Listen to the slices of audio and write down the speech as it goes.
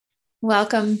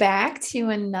Welcome back to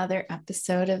another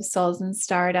episode of Souls and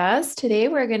Stardust. Today,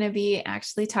 we're going to be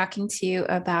actually talking to you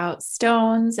about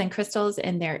stones and crystals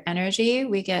and their energy.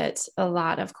 We get a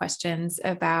lot of questions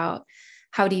about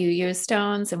how do you use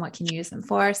stones and what can you use them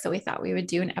for. So, we thought we would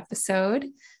do an episode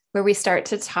where we start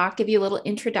to talk, give you a little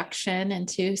introduction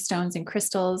into stones and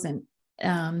crystals and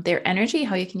their energy,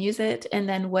 how you can use it, and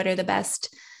then what are the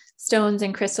best stones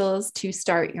and crystals to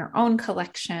start your own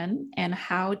collection and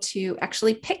how to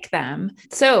actually pick them.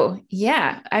 So,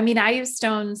 yeah, I mean, I use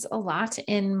stones a lot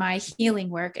in my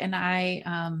healing work, and I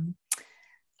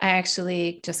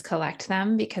actually just collect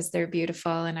them because they're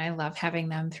beautiful and I love having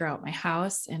them throughout my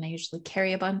house. And I usually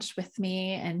carry a bunch with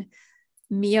me. And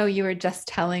Mio, you were just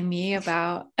telling me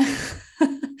about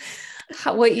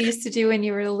what you used to do when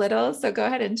you were little. So go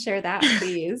ahead and share that,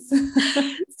 please.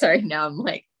 Sorry, now I'm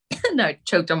like, no, I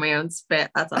choked on my own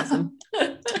spit. That's awesome.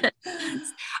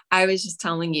 I was just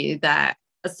telling you that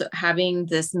having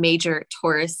this major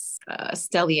Taurus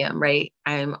stellium, right?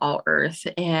 I'm all earth,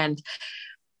 and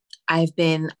I've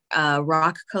been a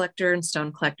rock collector and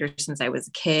stone collector since I was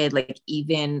a kid. Like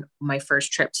even my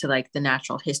first trip to like the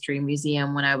Natural History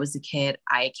Museum when I was a kid,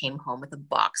 I came home with a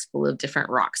box full of different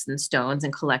rocks and stones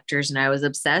and collectors, and I was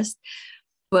obsessed.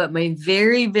 But my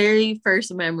very, very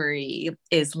first memory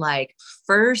is like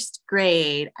first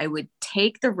grade. I would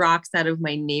take the rocks out of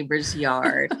my neighbor's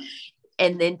yard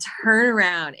and then turn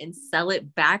around and sell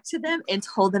it back to them and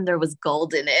told them there was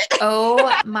gold in it.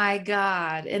 Oh my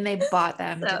God. And they bought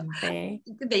them, So didn't they?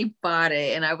 they bought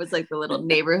it. And I was like the little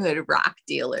neighborhood rock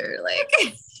dealer.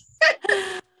 Like,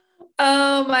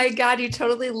 Oh my God. You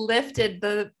totally lifted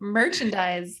the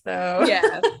merchandise though.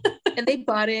 yeah. And they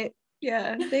bought it.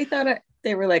 Yeah.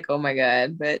 They were like, oh my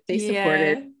God, but they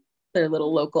supported Yeah. their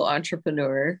little local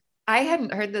entrepreneur. I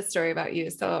hadn't heard this story about you,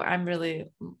 so I'm really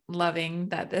loving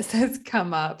that this has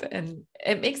come up. And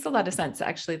it makes a lot of sense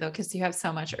actually, though, because you have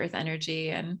so much earth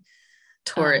energy and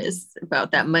Taurus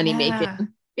about that money making.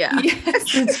 yeah. Yeah.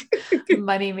 Yes.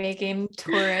 Money making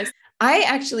Taurus. I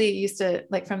actually used to,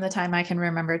 like, from the time I can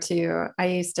remember too, I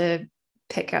used to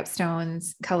pick up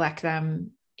stones, collect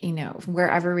them,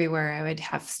 wherever we were, I would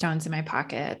have stones in my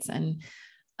pockets. And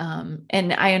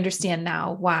I understand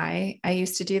now why I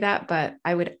used to do that, but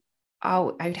I would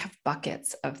have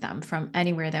buckets of them from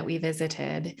anywhere that we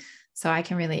visited. So I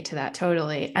can relate to that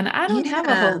totally. And Yeah. I don't have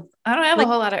a Like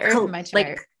whole lot of earth in my like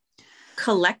chart.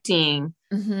 collecting.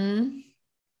 Hmm.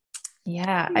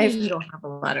 Yeah, You don't have a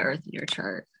lot of earth in your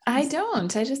chart. I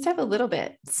don't. I just have a little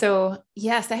bit. So,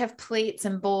 yes, I have plates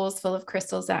and bowls full of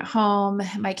crystals at home.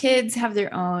 My kids have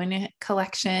their own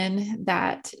collection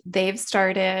that they've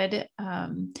started.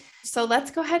 So, let's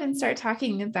go ahead and start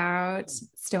talking about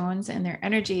stones and their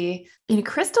energy.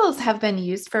 Crystals have been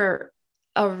used for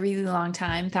a really long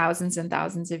time, thousands and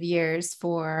thousands of years,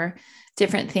 for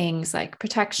different things like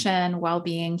protection,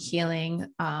 well-being, healing.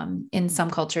 In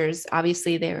some cultures,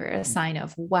 obviously, they were a sign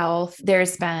of wealth.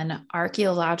 There's been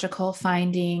archaeological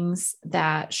findings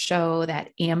that show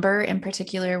that amber in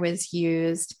particular was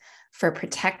used for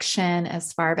protection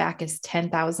as far back as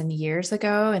 10,000 years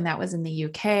ago, and that was in the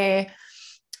UK.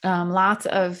 Lots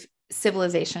of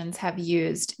civilizations have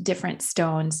used different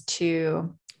stones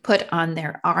to put on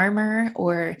their armor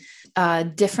or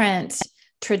different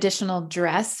traditional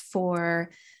dress for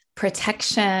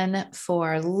protection,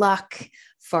 for luck,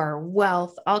 for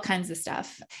wealth, all kinds of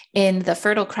stuff. In the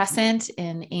Fertile Crescent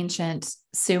in ancient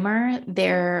Sumer,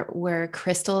 there were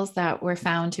crystals that were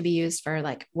found to be used for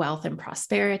like wealth and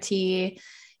prosperity.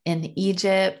 In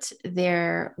Egypt,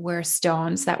 there were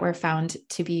stones that were found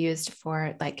to be used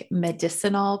for like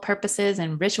medicinal purposes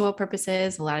and ritual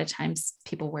purposes. A lot of times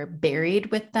people were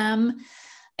buried with them.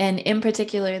 And in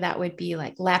particular, that would be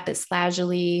like lapis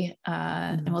lazuli.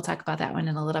 And we'll talk about that one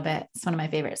in a little bit. It's one of my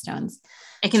favorite stones.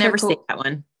 I can never say that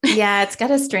one. Yeah, it's got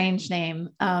a strange name.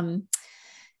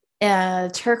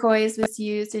 Turquoise was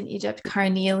used in Egypt,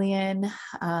 carnelian,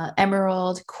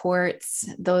 emerald, quartz.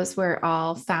 Those were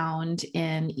all found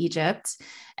in Egypt.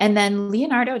 And then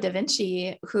Leonardo da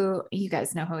Vinci, who you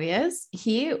guys know who he is,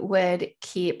 he would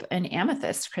keep an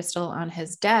amethyst crystal on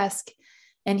his desk.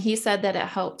 And he said that it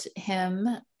helped him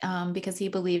because he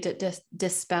believed it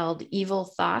dispelled evil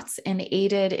thoughts and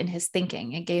aided in his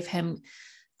thinking. It gave him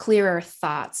clearer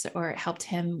thoughts, or it helped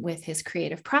him with his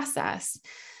creative process.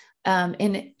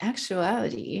 In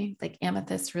actuality, like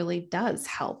amethyst really does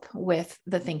help with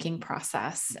the thinking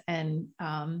process and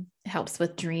helps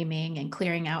with dreaming and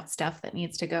clearing out stuff that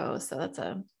needs to go. So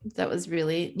that was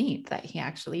really neat that he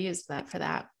actually used that for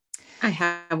that. I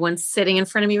have one sitting in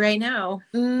front of me right now.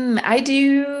 I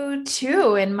do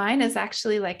too. And mine is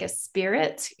actually like a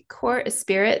spirit quartz, a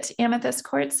spirit amethyst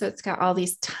quartz. So it's got all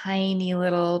these tiny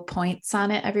little points on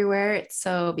it everywhere. It's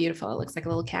so beautiful. It looks like a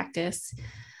little cactus.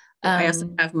 I also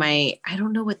Um, have I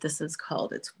don't know what this is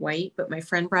called. It's white, but my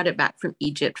friend brought it back from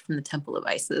Egypt from the Temple of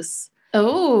Isis.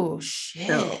 oh, So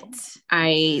shit.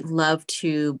 I love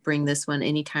to bring this one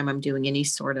anytime I'm doing any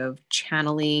sort of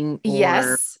channeling or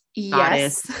Yes.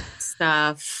 goddess Yes.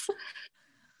 stuff.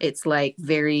 It's like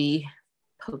very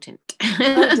potent.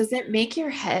 Oh, does it make your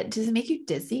head, does it make you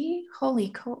dizzy? Holy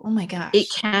cow. Oh my It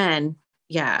gosh. can,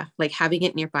 yeah, like having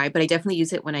it nearby, but I definitely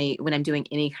use it when I'm doing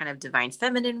any kind of divine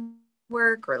feminine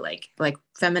work or like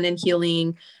feminine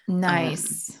healing.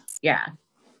 Nice. Yeah,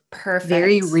 Perfect.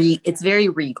 it's very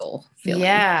regal feeling.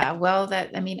 Yeah. Well,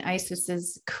 that, I mean, Isis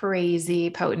is crazy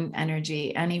potent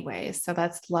energy anyway. So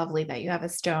that's lovely that you have a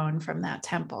stone from that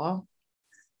temple.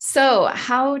 So,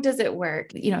 how does it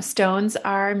work? Stones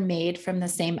are made from the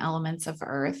same elements of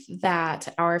earth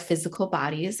that our physical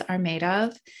bodies are made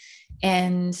of.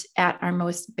 And at our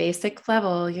most basic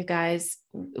level, you guys,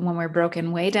 when we're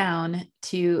broken way down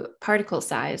to particle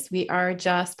size, we are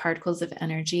just particles of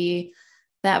energy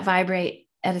that vibrate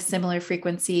at a similar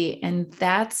frequency. And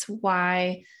that's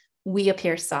why we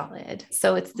appear solid.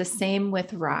 So it's the same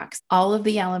with rocks. All of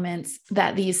the elements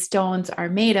that these stones are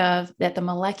made of, at the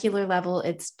molecular level,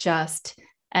 it's just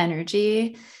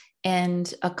energy.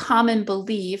 And a common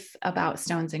belief about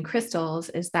stones and crystals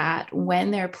is that when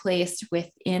they're placed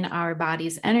within our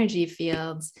body's energy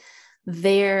fields,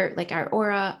 they're like our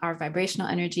aura, our vibrational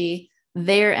energy,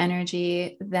 their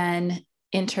energy then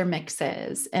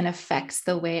intermixes and affects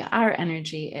the way our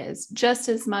energy is just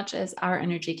as much as our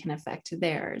energy can affect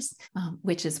theirs,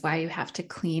 which is why you have to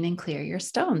clean and clear your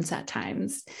stones at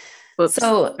times. Whoops.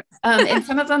 So, and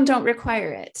some of them don't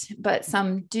require it, but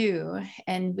some do.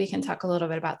 And we can talk a little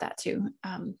bit about that too.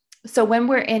 So, when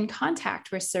we're in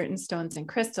contact with certain stones and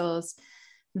crystals,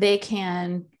 they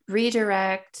can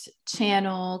redirect,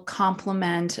 channel,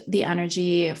 complement the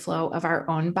energy flow of our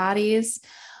own bodies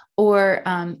or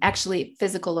actually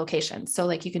physical locations. So,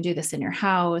 like you can do this in your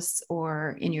house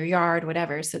or in your yard,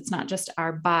 whatever. So, it's not just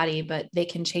our body, but they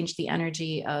can change the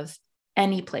energy of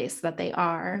any place that they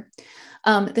are.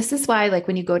 This is why, like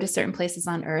when you go to certain places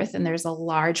on Earth and there's a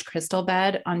large crystal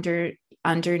bed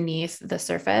underneath the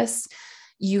surface,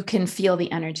 you can feel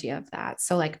the energy of that.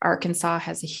 So, like Arkansas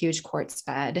has a huge quartz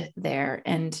bed there,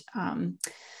 and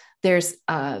there's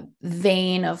a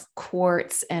vein of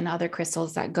quartz and other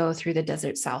crystals that go through the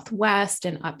desert Southwest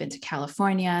and up into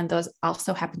California, and those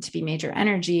also happen to be major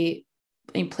energy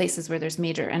in places where there's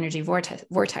major energy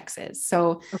vortexes.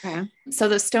 Okay. So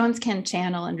the stones can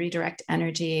channel and redirect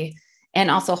energy and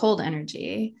also hold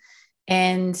energy.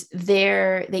 And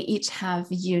they each have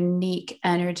unique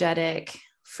energetic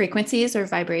frequencies or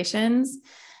vibrations.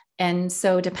 And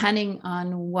so depending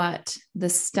on what the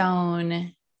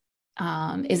stone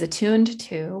is attuned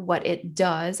to, what it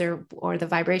does, or the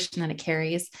vibration that it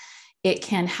carries, it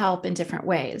can help in different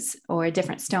ways, or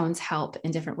different stones help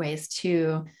in different ways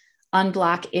to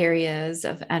unblock areas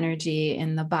of energy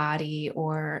in the body,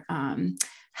 or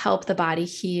help the body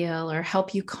heal, or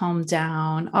help you calm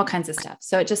down, all kinds of stuff.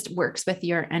 So it just works with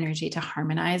your energy to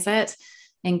harmonize it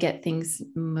and get things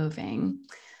moving.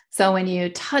 So when you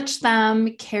touch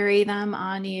them, carry them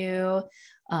on you,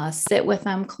 sit with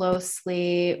them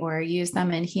closely, or use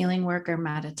them in healing work or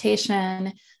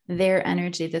meditation, their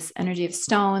energy, this energy of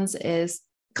stones, is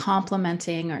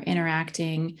complementing or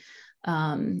interacting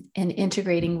and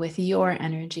integrating with your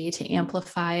energy to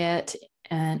amplify it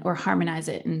or harmonize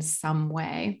it in some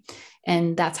way.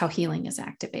 And that's how healing is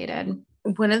activated.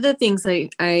 One of the things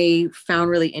I found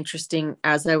really interesting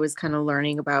as I was kind of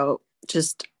learning about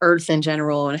just earth in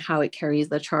general and how it carries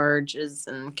the charges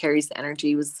and carries the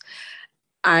energy was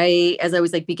as I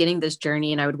was like beginning this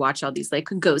journey and I would watch all these like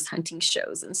ghost hunting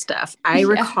shows and stuff, I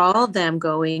recall them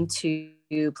going to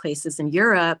places in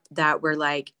Europe that were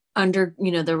like under,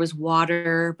 there was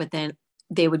water, but then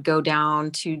they would go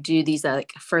down to do these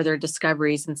like further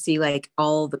discoveries and see like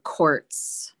all the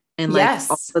quartz and like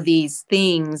all of these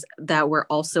things that were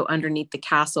also underneath the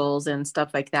castles and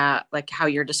stuff like that, like how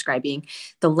you're describing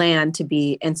the land to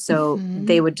be. And so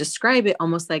they would describe it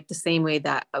almost like the same way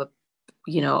that a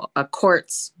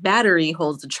quartz battery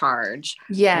holds a charge.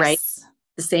 Yes. Right.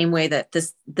 The same way that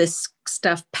this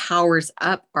stuff powers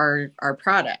up our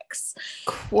products.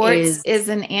 Quartz is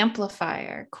an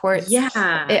amplifier. Quartz,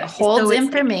 it holds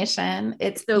information.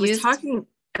 It was talking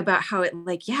about how it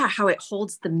how it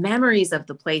holds the memories of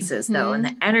the places though, and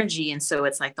the energy. And so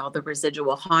it's like all the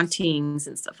residual hauntings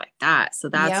and stuff like that. So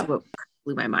that's what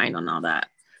blew my mind on all that.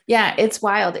 Yeah, it's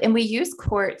wild. And we use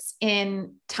quartz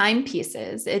in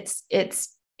timepieces.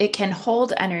 It can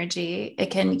hold energy.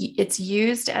 It's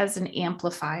used as an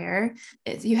amplifier.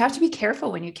 You have to be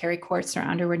careful when you carry quartz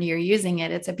around or when you're using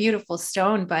it. It's a beautiful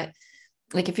stone, but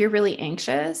like if you're really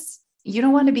anxious, you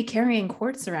don't want to be carrying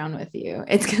quartz around with you.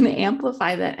 It's going to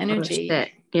amplify that Oh, energy. shit.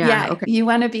 Yeah. Yeah, Okay. you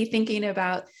want to be thinking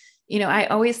about, I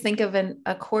always think of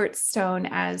a quartz stone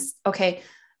as, okay,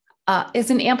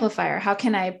 is an amplifier. How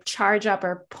can I charge up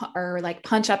or like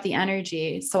punch up the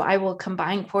energy? So I will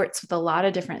combine quartz with a lot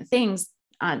of different things,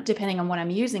 depending on what I'm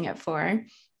using it for.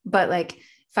 But like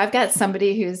if I've got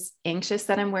somebody who's anxious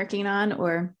that I'm working on,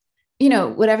 or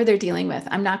whatever they're dealing with,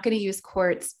 I'm not going to use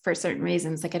quartz for certain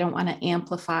reasons. Like I don't want to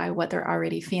amplify what they're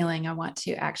already feeling. I want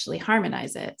to actually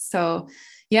harmonize it. So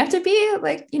you have to be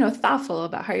like, thoughtful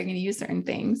about how you're going to use certain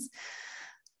things.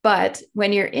 But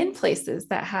when you're in places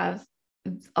that have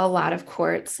a lot of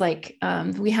quartz, like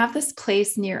we have this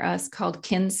place near us called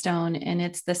Kinstone, and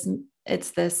it's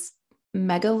this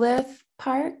megalith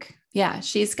park. Yeah,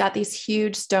 she's got these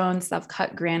huge stones of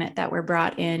cut granite that were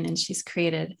brought in, and she's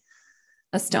created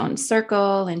a stone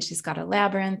circle, and she's got a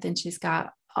labyrinth, and she's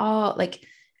got all like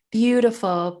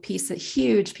huge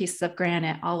pieces of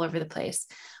granite all over the place.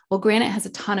 Well, granite has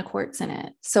a ton of quartz in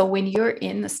it. So when you're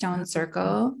in the stone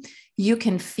circle, you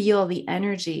can feel the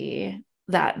energy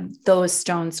that those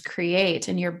stones create,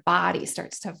 and your body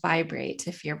starts to vibrate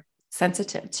if you're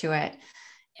sensitive to it.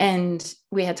 And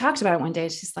we had talked about it one day.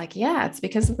 She's like, yeah, it's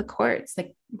because of the quartz.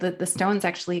 Like the stones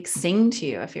actually sing to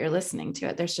you if you're listening to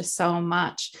it. There's just so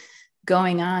much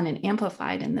going on and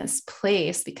amplified in this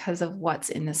place because of what's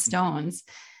in the stones.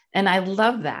 And I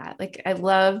love that. Like, I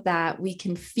love that we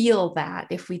can feel that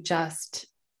if we just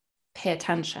pay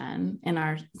attention and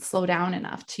are slow down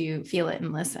enough to feel it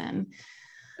and listen.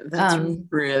 That's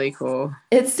really cool.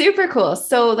 It's super cool.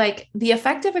 So like the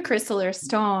effect of a crystal or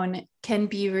stone can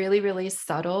be really, really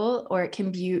subtle, or it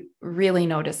can be really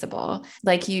noticeable.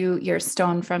 Like your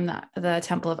stone from the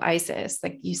Temple of Isis,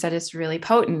 like you said, is really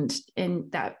potent in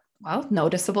that, well,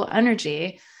 noticeable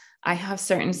energy. I have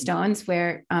certain stones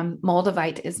where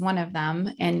moldavite is one of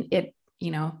them. And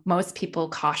most people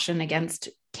caution against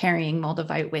carrying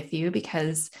moldavite with you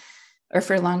or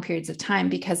for long periods of time,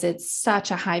 because it's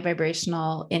such a high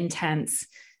vibrational, intense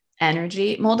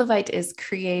energy. Moldavite is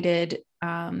created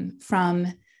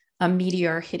from a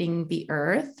meteor hitting the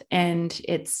earth, and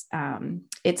it's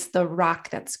the rock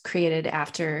that's created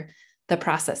after the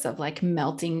process of like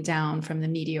melting down from the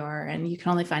meteor, and you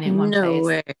can only find it in one place.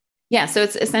 Way. Yeah, so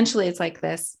it's like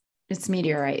this. It's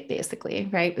meteorite, basically,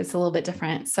 right? It's a little bit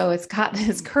different. So it's got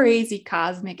this crazy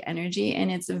cosmic energy, and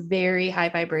it's very high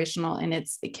vibrational, and it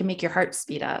can make your heart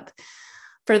speed up.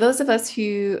 For those of us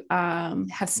who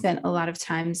have spent a lot of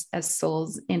times as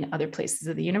souls in other places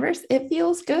of the universe, it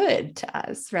feels good to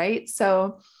us, right?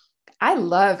 So I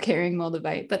love carrying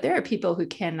moldavite, but there are people who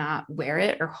cannot wear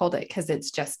it or hold it because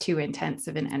it's just too intense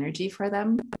of an energy for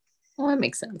them. Well, that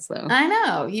makes sense though. I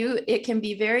know it can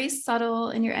be very subtle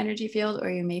in your energy field,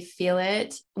 or you may feel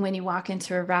it when you walk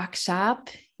into a rock shop.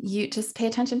 You just pay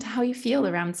attention to how you feel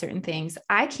around certain things.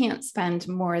 I can't spend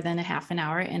more than a half an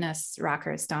hour in a rock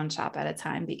or a stone shop at a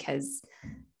time, because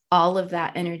all of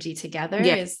that energy together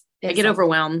is I get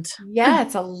overwhelmed. Yeah,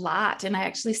 it's a lot. And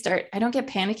I don't get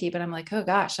panicky, but I'm like, oh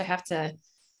gosh, I have to,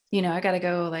 I got to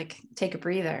go like take a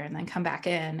breather and then come back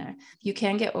in. You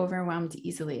can get overwhelmed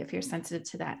easily if you're sensitive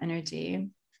to that energy.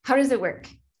 How does it work?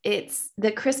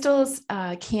 The crystals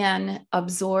can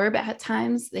absorb at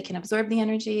times. They can absorb the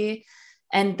energy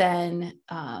and then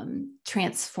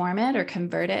transform it or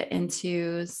convert it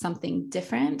into something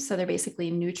different. So they're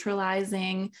basically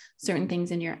neutralizing certain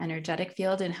things in your energetic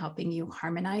field and helping you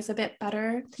harmonize a bit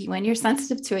better. When you're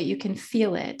sensitive to it, you can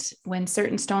feel it. When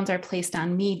certain stones are placed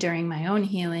on me during my own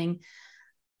healing,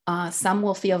 some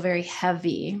will feel very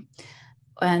heavy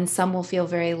and some will feel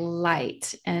very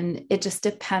light. And it just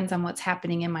depends on what's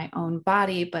happening in my own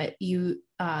body, but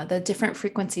the different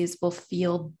frequencies will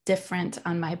feel different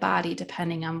on my body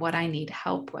depending on what I need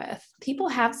help with. People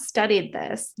have studied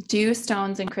this. Do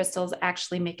stones and crystals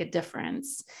actually make a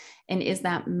difference? And is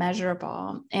that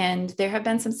measurable? And there have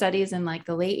been some studies in like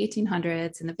the late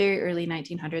 1800s and the very early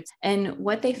 1900s. And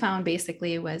what they found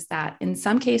basically was that in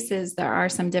some cases, there are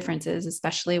some differences,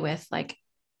 especially with like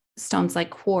stones like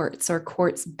quartz or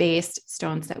quartz-based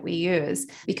stones that we use,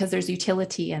 because there's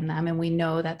utility in them. And we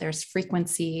know that there's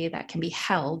frequency that can be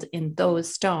held in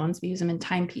those stones. We use them in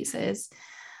timepieces.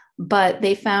 But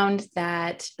they found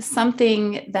that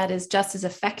something that is just as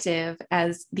effective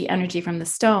as the energy from the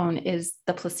stone is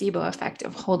the placebo effect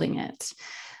of holding it.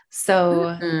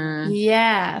 So,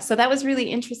 yeah, so that was really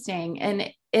interesting.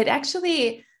 And it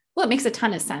actually, Well, it makes a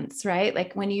ton of sense, right?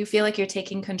 Like when you feel like you're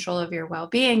taking control of your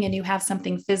well-being and you have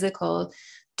something physical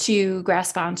to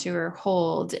grasp onto or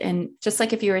hold. And just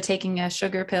like if you were taking a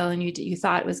sugar pill and you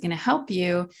thought it was going to help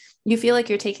you, you feel like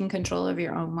you're taking control of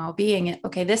your own well-being.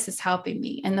 Okay, this is helping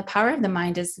me. And the power of the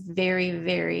mind is very,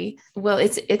 very well,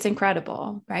 it's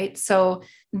incredible, right? So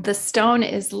the stone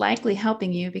is likely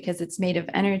helping you because it's made of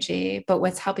energy, but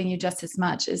what's helping you just as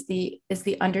much is the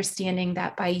understanding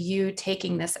that by you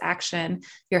taking this action,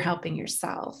 you're helping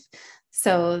yourself.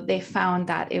 So they found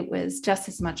that it was just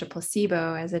as much a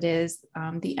placebo as it is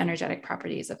the energetic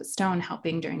properties of a stone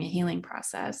helping during a healing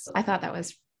process. I thought that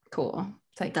was cool,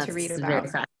 like to read about. Very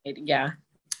fascinating. Yeah.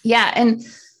 Yeah. And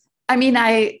I mean,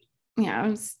 I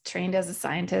was trained as a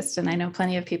scientist, and I know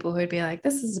plenty of people who would be like,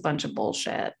 this is a bunch of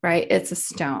bullshit, right? It's a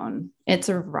stone, it's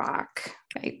a rock,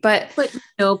 right? But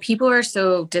people are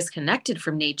so disconnected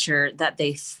from nature that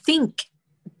they think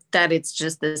that it's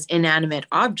just this inanimate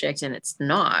object, and it's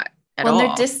not.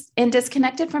 Well, they're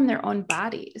disconnected from their own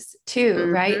bodies too,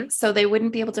 right? So they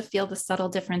wouldn't be able to feel the subtle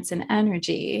difference in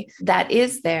energy that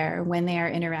is there when they are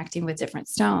interacting with different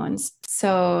stones.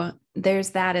 So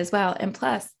there's that as well. And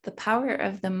plus the power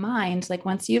of the mind, like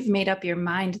once you've made up your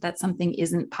mind that something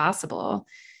isn't possible,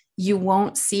 you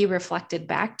won't see reflected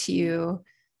back to you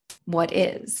what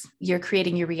is. You're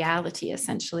creating your reality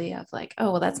essentially of like,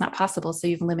 oh, well, that's not possible. So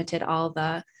you've limited all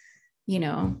the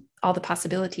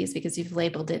possibilities because you've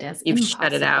labeled it as you've impossible.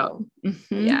 shut it out.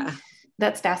 Mm-hmm. Yeah.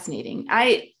 That's fascinating.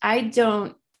 I've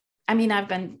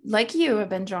been like you, I've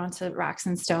been drawn to rocks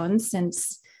and stones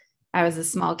since I was a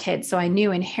small kid. So I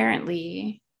knew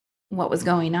inherently what was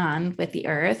going on with the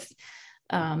earth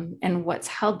and what's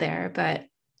held there. But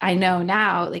I know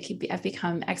now, like I've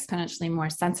become exponentially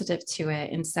more sensitive to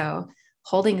it. And so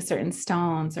holding certain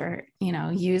stones or,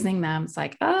 using them, it's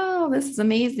like, oh, this is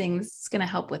amazing. This is going to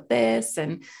help with this.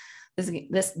 And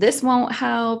this won't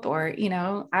help, or,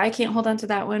 I can't hold on to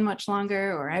that one much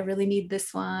longer, or I really need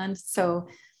this one. So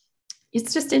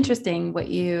it's just interesting what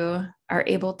you are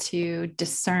able to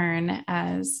discern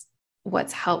as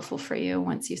what's helpful for you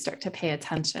once you start to pay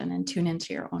attention and tune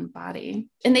into your own body.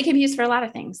 And they can be used for a lot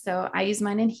of things. So I use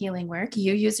mine in healing work.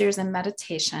 You use yours in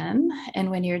meditation. And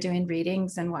when you're doing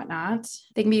readings and whatnot,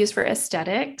 they can be used for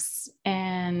aesthetics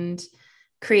and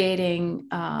creating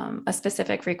a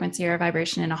specific frequency or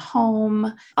vibration in a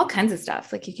home, all kinds of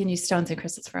stuff. Like you can use stones and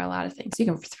crystals for a lot of things. You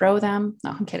can throw them.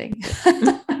 No, I'm kidding.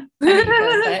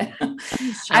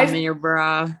 Shove them in your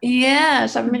bra. Yeah,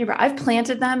 shove them in your bra. I've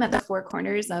planted them at the four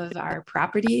corners of our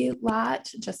property lot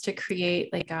just to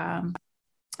create like a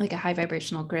high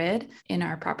vibrational grid in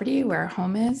our property where our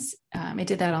home is. I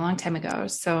did that a long time ago.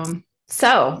 So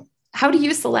how do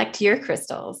you select your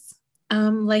crystals?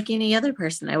 Like any other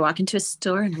person, I walk into a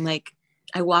store and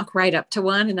I walk right up to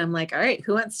one and I'm like, all right,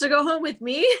 who wants to go home with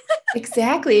me?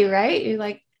 Exactly. Right. You're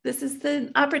like, this is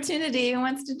the opportunity. Who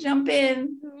wants to jump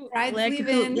in? Ride's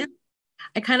leaving. Yeah.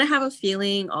 I kind of have a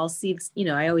feeling I'll see,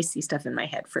 I always see stuff in my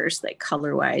head first, like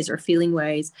color wise or feeling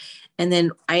wise. And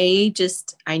then I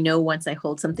know once I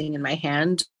hold something in my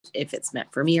hand, if it's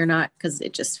meant for me or not, because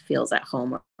it just feels at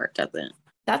home or it doesn't.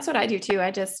 That's what I do too.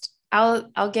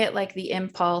 I'll get like the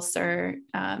impulse or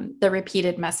the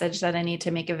repeated message that I need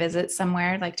to make a visit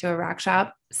somewhere, like to a rock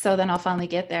shop. So then I'll finally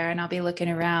get there and I'll be looking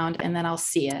around and then I'll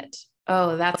see it.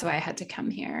 Oh, that's why I had to come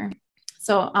here.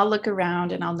 So I'll look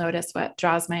around and I'll notice what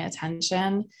draws my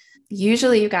attention.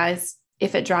 Usually, you guys,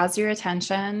 if it draws your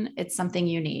attention, it's something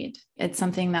you need. It's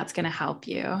something that's going to help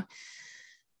you.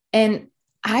 And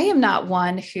I am not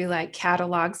one who like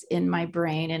catalogs in my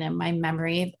brain and in my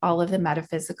memory all of the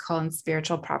metaphysical and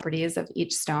spiritual properties of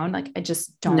each stone. Like I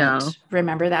just don't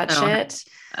remember that shit.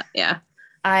 Yeah.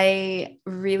 I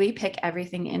really pick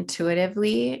everything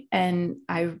intuitively and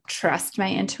I trust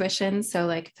my intuition. So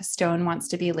like if a stone wants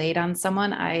to be laid on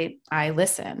someone, I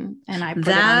listen and I put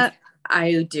that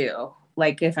I do.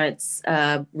 Like if it's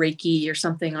Reiki or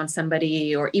something on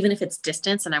somebody, or even if it's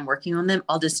distance and I'm working on them,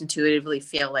 I'll just intuitively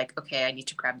feel like, okay, I need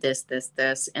to grab this,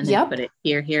 and then put it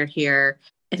here.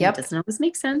 And it doesn't always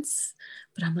make sense,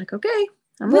 but I'm like, okay,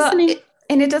 I'm listening.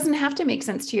 And it doesn't have to make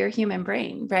sense to your human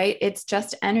brain, right? It's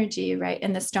just energy, right?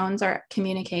 And the stones are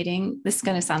communicating. This is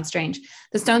going to sound strange.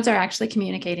 The stones are actually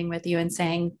communicating with you and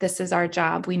saying, this is our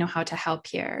job. We know how to help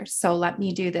here. So let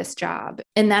me do this job.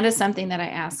 And that is something that I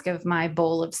ask of my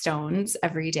bowl of stones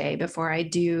every day before I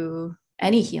do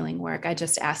any healing work. I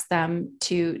just ask them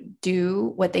to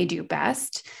do what they do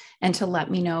best and to let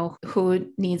me know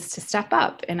who needs to step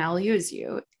up and I'll use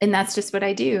you. And that's just what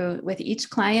I do with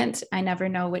each client. I never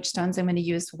know which stones I'm going to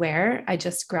use where. I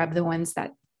just grab the ones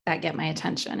that get my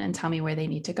attention and tell me where they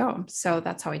need to go. So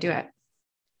that's how I do it.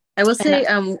 I will And say,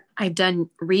 I've done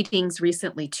readings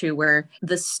recently too, where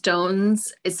the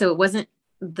stones, so it wasn't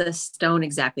the stone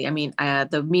exactly. I mean,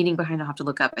 the meaning behind, I'll have to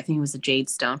look up. I think it was a jade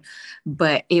stone,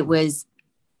 but I was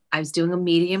doing a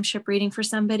mediumship reading for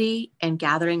somebody and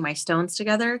gathering my stones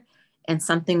together. And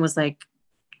something was like,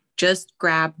 just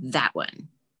grab that one,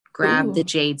 grab the ooh.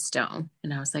 jade stone.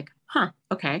 And I was like, huh,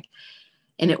 okay.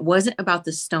 And it wasn't about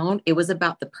the stone, it was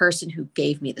about the person who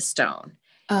gave me the stone.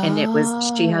 And it was,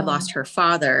 she had Oh, lost her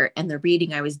father. And the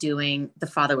reading I was doing, the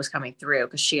father was coming through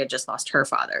because she had just lost her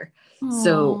father.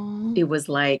 So oh, it was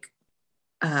like,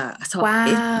 I'll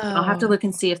have to wow. look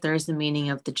and see if there's the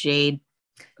meaning of the jade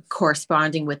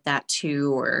corresponding with that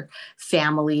too, or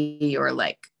family, or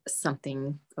like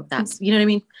something of that. You know what I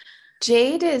mean?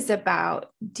 Jade is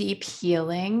about deep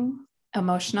healing,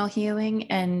 emotional healing,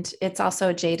 and it's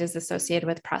also jade is associated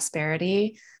with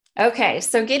prosperity. Okay,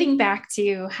 so getting back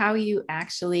to how you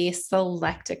actually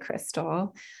select a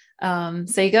crystal.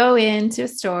 So you go into a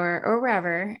store or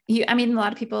wherever I mean, a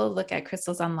lot of people look at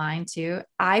crystals online too.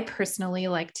 I personally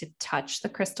like to touch the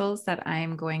crystals that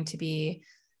I'm going to be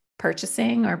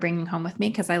purchasing or bringing home with me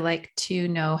because I like to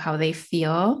know how they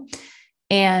feel.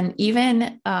 And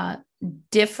even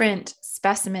different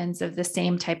specimens of the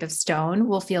same type of stone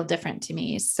will feel different to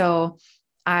me. So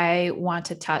I want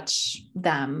to touch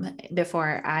them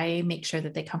before I make sure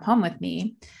that they come home with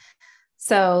me.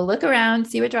 So look around,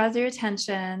 see what draws your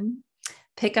attention,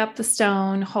 pick up the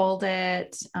stone, hold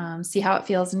it, see how it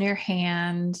feels in your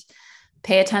hand,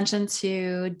 pay attention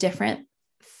to different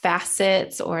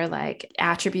facets or like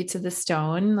attributes of the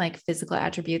stone, like physical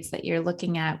attributes that you're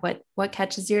looking at, what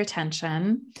catches your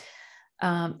attention.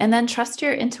 And then trust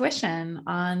your intuition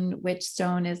on which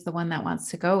stone is the one that wants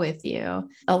to go with you.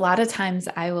 A lot of times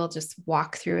I will just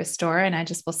walk through a store and I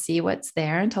just will see what's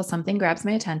there until something grabs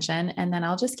my attention. And then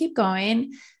I'll just keep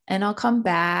going and I'll come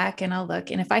back and I'll look.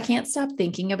 And if I can't stop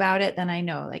thinking about it, then I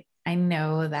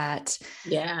know that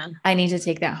Yeah. I need to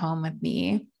take that home with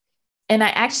me. And I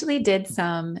actually did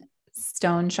some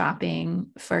stone shopping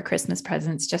for Christmas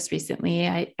presents just recently.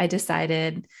 I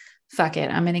decided, fuck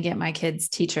it, I'm going to get my kids'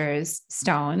 teachers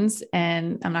stones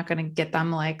and I'm not going to get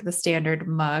them like the standard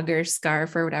mug or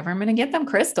scarf or whatever. I'm going to get them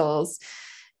crystals.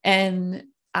 And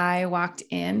I walked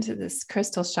into this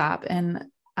crystal shop and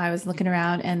I was looking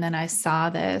around and then I saw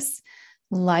this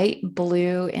light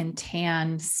blue and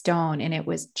tan stone and it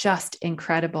was just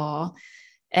incredible,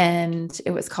 and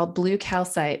it was called blue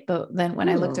calcite. But then Ooh. when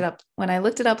I looked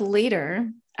it up later,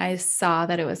 I saw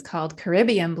that it was called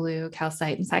Caribbean blue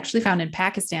calcite. It's actually found in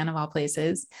Pakistan of all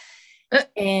places.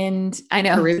 And I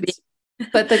know, Caribbean.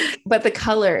 but the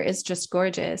color is just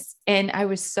gorgeous. And I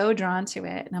was so drawn to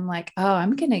it. And I'm like, oh,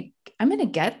 I'm gonna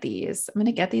get these. I'm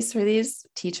gonna get these for these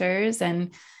teachers.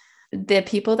 And the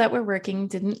people that were working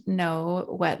didn't know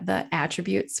what the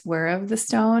attributes were of the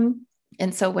stone.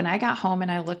 And so when I got home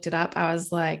and I looked it up, I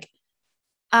was like,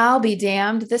 I'll be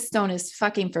damned. This stone is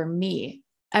fucking for me.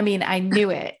 I mean, I knew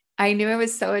it. I knew I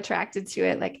was so attracted to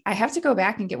it. Like I have to go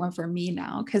back and get one for me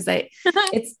now because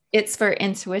it's for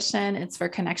intuition, it's for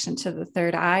connection to the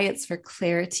third eye, it's for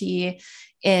clarity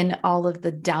in all of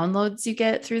the downloads you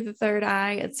get through the third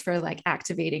eye. It's for like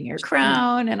activating your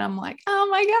crown. And I'm like, oh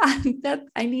my God, that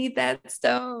I need that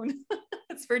stone.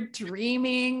 It's for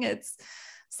dreaming. It's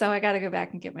so I got to go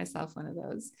back and get myself one of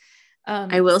those.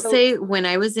 I will So say, when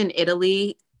I was in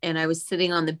Italy and I was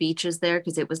sitting on the beaches there,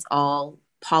 because it was all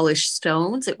polished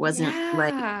stones,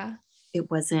 yeah.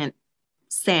 it wasn't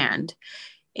sand.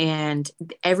 And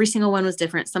every single one was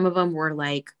different. Some of them were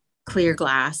like clear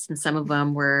glass and some of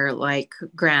them were like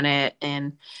granite,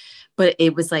 and but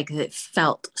it was like it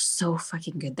felt so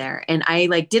fucking good there. And I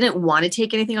like didn't want to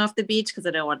take anything off the beach because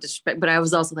I don't want to, but I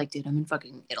was also like, dude, I'm in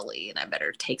fucking Italy and I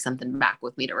better take something back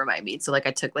with me to remind me. So like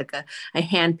I took like a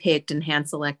hand picked and hand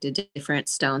selected different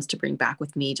stones to bring back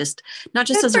with me, just not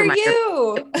just Good as a for reminder,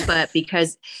 you. but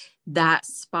because that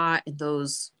spot,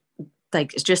 those,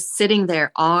 like just sitting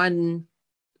there on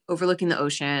overlooking the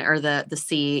ocean or the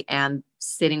sea and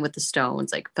sitting with the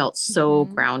stones, like felt so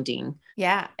Mhm. grounding.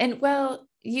 Yeah. And well,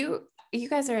 you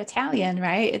guys are Italian,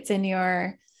 right? It's in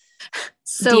your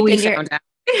So deep we in your found out.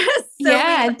 So we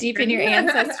yeah, deep in your learned.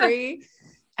 ancestry.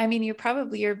 I mean, you're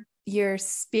probably your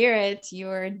spirit,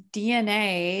 your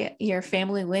DNA, your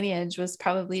family lineage was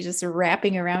probably just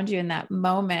wrapping around you in that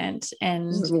moment. And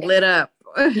Just lit up.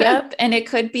 yep. And it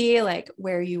could be like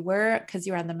where you were because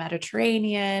you were on the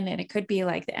Mediterranean, and it could be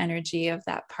like the energy of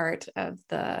that part of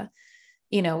the,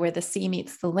 where the sea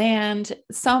meets the land.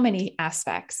 So many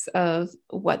aspects of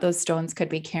what those stones could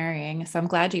be carrying. So I'm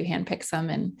glad you handpicked some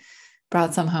and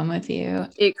brought some home with you.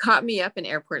 It caught me up in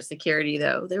airport security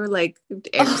though. They were like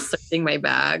Oh, searching my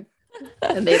bag.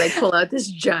 And they like pull out this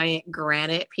giant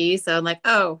granite piece. So I'm like,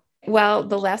 oh. Well,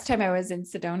 the last time I was in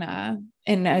Sedona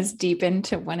and I was deep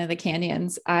into one of the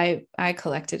canyons, I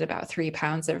collected about 3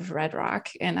 pounds of red rock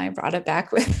and I brought it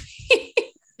back with me.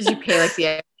 Did you pay like the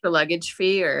extra luggage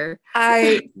fee or?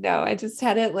 I just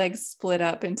had it like split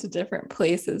up into different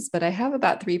places, but I have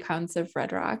about 3 pounds of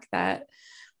red rock that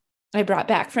I brought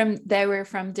back they were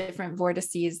from different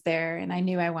vortices there. And I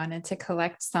knew I wanted to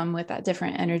collect some with that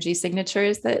different energy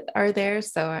signatures that are there.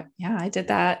 So yeah, I did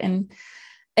that.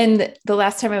 And the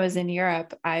last time I was in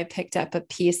Europe, I picked up a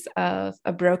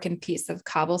broken piece of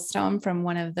cobblestone from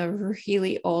one of the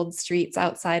really old streets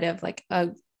outside of like a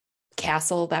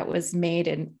castle that was made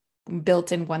and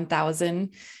built in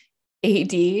 1000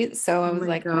 AD. So I was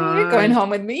like, oh, you're going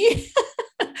home with me.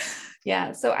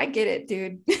 Yeah. So I get it,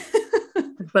 dude.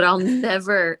 But I'll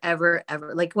never, ever,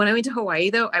 ever, like when I went to Hawaii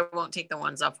though, I won't take the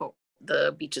ones off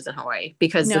the beaches in Hawaii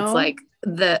because it's like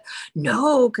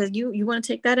because you want to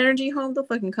take that energy home, they'll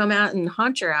fucking come out and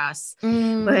haunt your ass.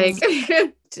 Like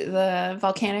the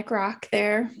volcanic rock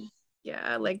there.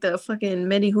 Yeah, like the fucking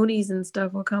Medihunis and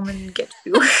stuff will come and get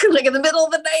you like in the middle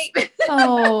of the night.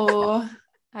 Oh,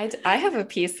 I have a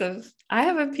piece of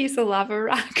lava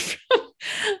rock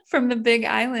from the Big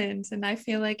Island, and I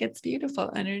feel like it's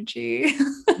beautiful energy.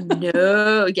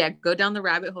 No, yeah, go down the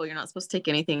rabbit hole. You're not supposed to take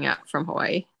anything out from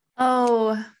Hawaii.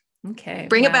 Oh, okay.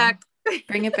 Bring it back.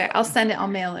 Bring it back. I'll send it. I'll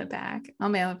mail it back.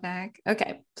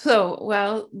 Okay. So,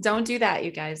 well, don't do that,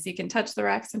 you guys. You can touch the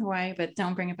rocks in Hawaii, but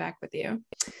don't bring it back with you.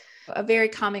 A very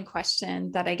common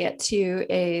question that I get too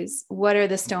is, what are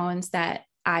the stones that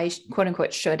I quote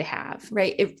unquote should have,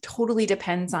 right? It totally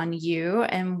depends on you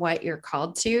and what you're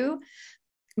called to.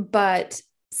 But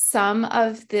some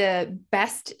of the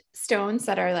best stones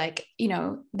that are like,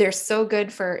 they're so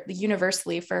good for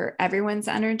universally for everyone's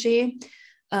energy.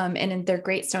 And they're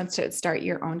great stones to start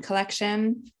your own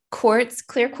collection.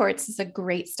 Clear quartz is a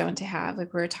great stone to have.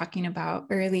 Like we were talking about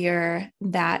earlier,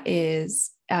 that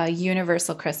is a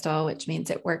universal crystal, which means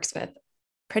it works with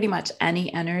pretty much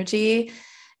any energy.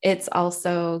 It's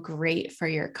also great for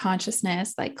your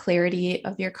consciousness, like clarity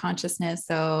of your consciousness.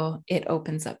 So it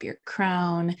opens up your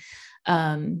crown.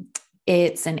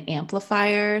 It's an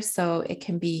amplifier, so it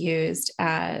can be used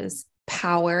as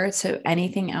power to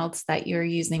anything else that you're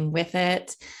using with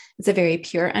it. It's a very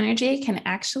pure energy. It can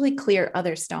actually clear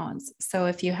other stones. So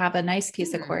if you have a nice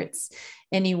piece of quartz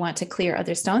and you want to clear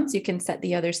other stones, you can set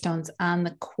the other stones on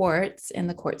the quartz and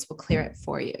the quartz will clear it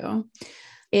for you.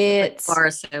 It's like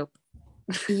bar soap.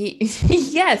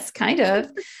 Yes, kind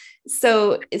of.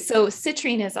 So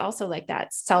citrine is also like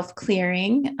that,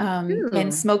 self-clearing,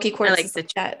 and smoky quartz. I like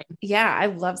citrine. I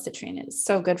love citrine. It's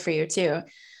so good for you too.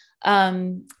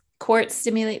 Quartz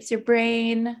stimulates your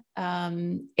brain.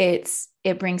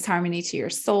 It brings harmony to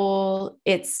your soul.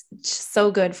 It's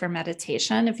so good for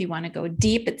meditation. If you want to go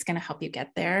deep, it's going to help you get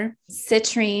there.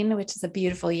 Citrine, which is a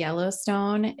beautiful yellow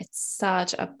stone. It's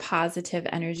such a positive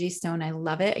energy stone. I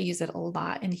love it. I use it a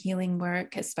lot in healing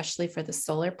work, especially for the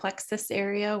solar plexus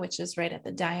area, which is right at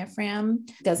the diaphragm.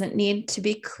 It doesn't need to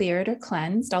be cleared or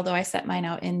cleansed, although I set mine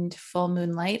out in full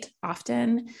moonlight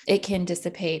often. It can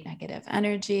dissipate negative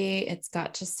energy. It's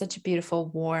got just such a beautiful,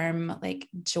 warm, like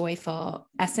joyful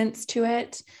essence to it.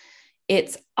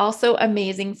 It's also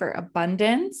amazing for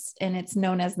abundance, and it's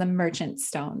known as the merchant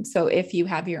stone. So if you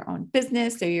have your own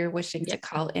business or you're wishing to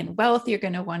call in wealth, you're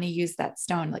going to want to use that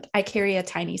stone. Like I carry a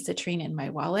tiny citrine in my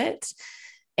wallet,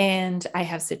 and I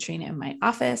have citrine in my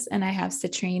office, and I have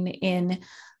citrine in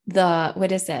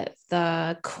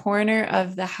the corner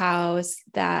of the house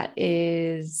that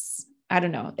is, I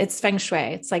don't know, it's feng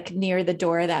shui. It's like near the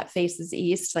door that faces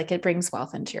east, like it brings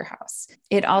wealth into your house.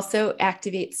 It also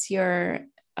activates your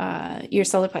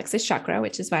solar plexus chakra,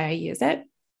 which is why I use it.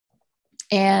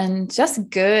 And just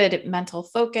good mental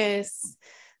focus,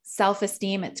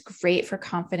 self-esteem. It's great for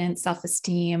confidence,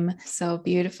 self-esteem. So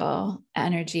beautiful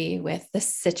energy with the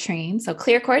citrine. So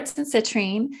clear quartz and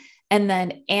citrine. And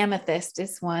then amethyst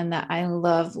is one that I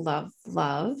love, love,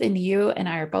 love. And you and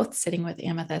I are both sitting with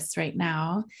amethyst right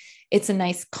now. It's a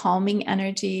nice calming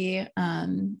energy.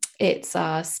 It's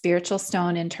a spiritual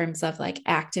stone in terms of like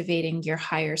activating your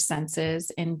higher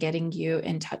senses and getting you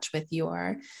in touch with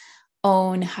your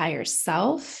own higher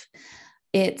self.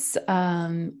 It's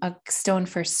a stone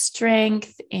for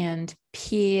strength and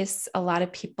peace. A lot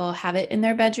of people have it in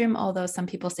their bedroom, although some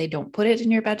people say don't put it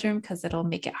in your bedroom because it'll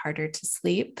make it harder to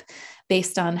sleep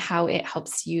based on how it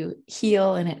helps you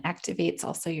heal, and it activates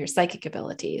also your psychic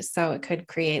abilities. So it could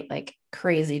create like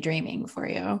crazy dreaming for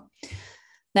you.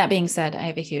 That being said, I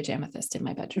have a huge amethyst in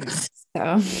my bedroom.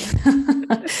 So,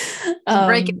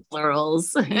 Breaking the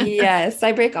rules. yes,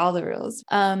 I break all the rules.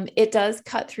 It does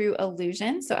cut through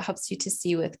illusion. So it helps you to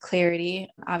see with clarity,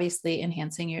 obviously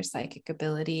enhancing your psychic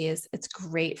abilities. It's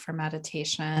great for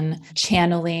meditation,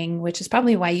 channeling, which is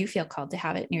probably why you feel called to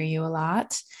have it near you a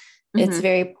lot. It's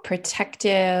very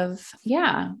protective.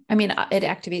 Yeah. I mean, it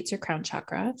activates your crown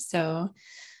chakra. So,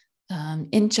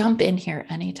 and jump in here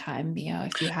anytime, Mia,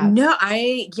 if you have. No,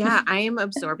 I am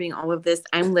absorbing all of this.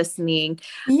 I'm listening.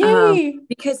 Yay.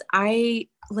 Because I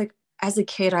like as a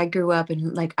kid, I grew up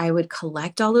and like I would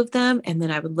collect all of them and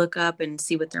then I would look up and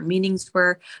see what their meanings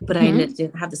were, but I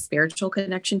didn't have the spiritual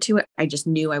connection to it. I just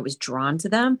knew I was drawn to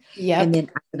them. Yep. And then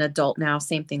as an adult now,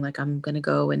 same thing. Like I'm going to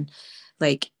go and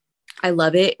like, I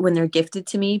love it when they're gifted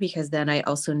to me because then I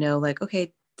also know like,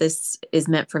 okay, this is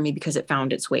meant for me because it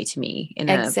found its way to me in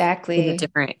a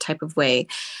different type of way.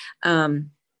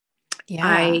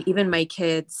 Yeah. Even my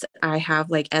kids, I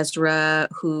have like Ezra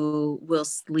who will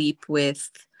sleep with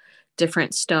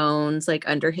different stones like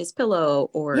under his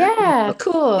pillow or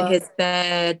cool. his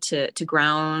bed to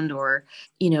ground, or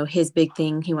his big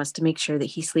thing, he wants to make sure that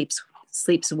he sleeps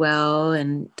well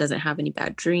and doesn't have any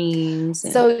bad dreams.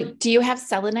 So do you have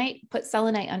selenite? Put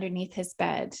selenite underneath his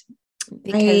bed.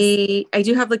 Because I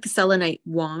do have like the selenite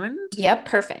wand. Yep.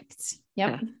 Perfect.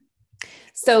 Yep. Okay.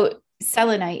 So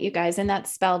selenite, you guys, and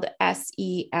that's spelled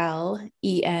Selenite.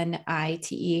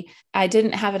 I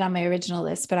didn't have it on my original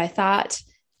list, but I thought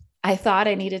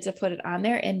I needed to put it on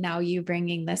there. And now you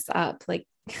bringing this up, like,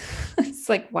 it's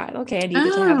like, what? Okay. I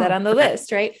needed to have that on the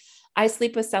list, right? I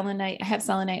sleep with selenite. I have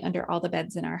selenite under all the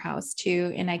beds in our house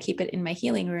too. And I keep it in my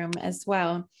healing room as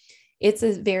well. It's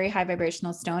a very high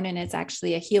vibrational stone, and it's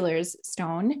actually a healer's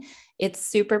stone. It's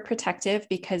super protective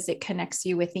because it connects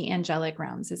you with the angelic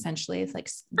realms. Essentially, it's like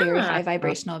very high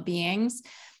vibrational beings.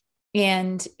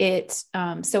 And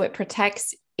so it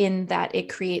protects in that it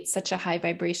creates such a high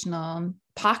vibrational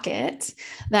pocket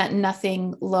that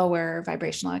nothing lower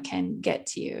vibrational can get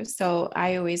to you. So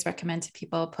I always recommend to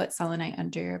people put selenite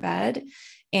under your bed.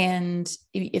 And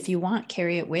if you want,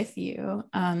 carry it with you.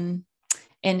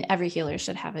 And every healer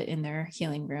should have it in their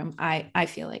healing room. I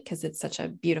feel like, because it's such a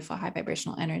beautiful high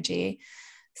vibrational energy.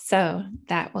 So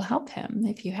that will help him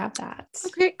if you have that.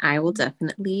 Okay. I will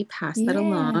definitely pass that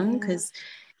along because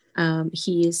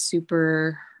he's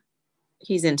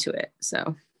into it.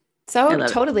 So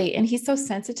totally. And he's so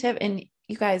sensitive. And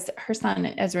you guys, her son,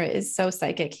 Ezra, is so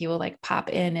psychic. He will like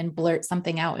pop in and blurt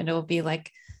something out, and it'll be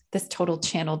like this total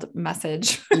channeled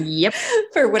message. Yep.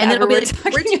 For whatever we're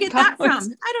talking where'd you get that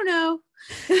from? I don't know.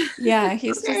 Yeah.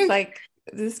 He's just like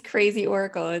this crazy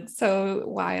oracle. It's so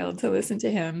wild to listen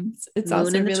to him. It's Moon also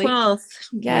in the really 12th.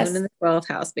 Yes. Moon in the 12th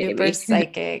house, baby.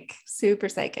 Super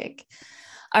psychic.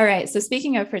 All right. So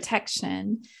speaking of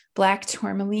protection, black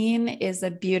tourmaline is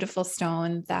a beautiful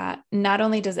stone that not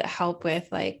only does it help with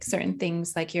like certain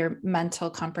things like your mental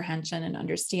comprehension and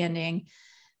understanding,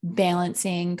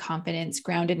 balancing, confidence,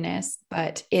 groundedness,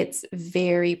 but it's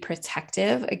very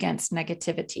protective against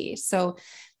negativity. So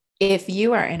if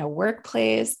you are in a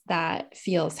workplace that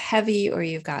feels heavy, or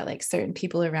you've got like certain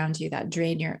people around you that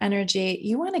drain your energy,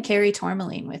 you want to carry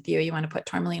tourmaline with you. You want to put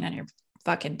tourmaline on your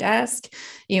fucking desk.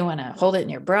 You want to hold it in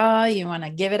your bra. You want to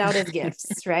give it out as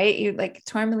gifts, right? You like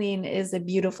tourmaline is a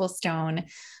beautiful stone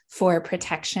for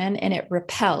protection, and it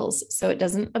repels. So it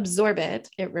doesn't absorb it,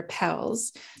 it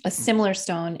repels. A similar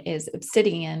stone is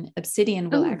obsidian. Obsidian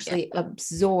will actually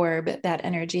absorb that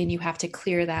energy, and you have to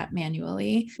clear that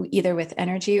manually, either with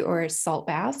energy or salt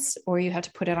baths, or you have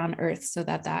to put it on earth so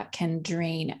that that can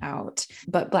drain out.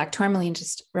 But black tourmaline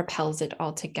just repels it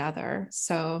altogether.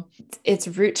 So it's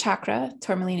root chakra.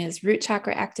 Tourmaline is root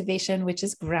chakra activation, which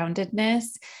is groundedness.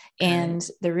 And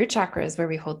the root chakra is where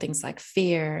we hold things like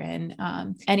fear and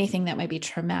anything that might be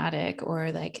traumatic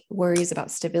or like worries about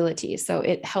stability. So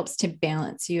it helps to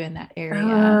balance you in that area.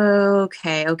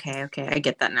 Okay. I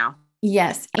get that now.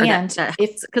 Yes. And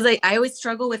because I always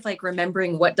struggle with like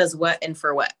remembering what does what and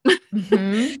for what.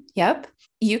 Yep.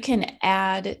 You can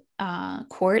add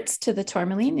quartz to the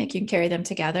tourmaline. You can carry them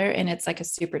together, and it's like a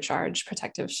supercharged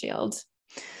protective shield.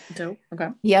 Dope. Okay.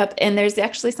 Yep. And there's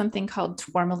actually something called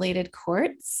tourmalated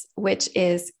quartz, which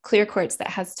is clear quartz that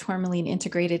has tourmaline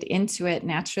integrated into it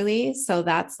naturally. So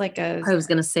that's like I was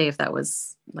going to say if that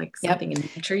was like something in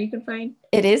nature you can find.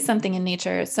 It is something in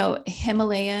nature. So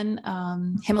Himalayan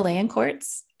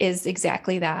quartz is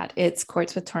exactly that. It's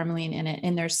quartz with tourmaline in it.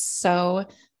 And they're so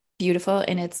beautiful.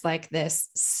 And it's like this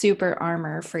super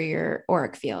armor for your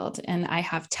auric field. And I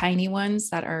have tiny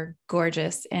ones that are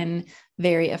gorgeous and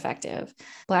very effective.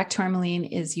 Black tourmaline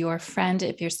is your friend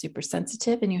if you're super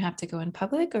sensitive and you have to go in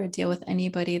public or deal with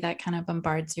anybody that kind of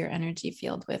bombards your energy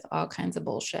field with all kinds of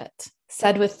bullshit.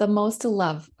 Said with the most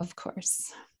love, of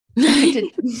course.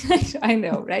 I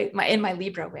know, right? In my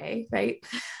Libra way, right?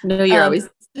 No, you're always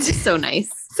so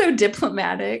nice. So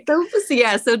diplomatic.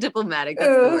 So diplomatic. That's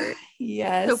the word.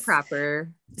 Yes. So proper.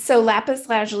 So lapis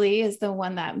lazuli is the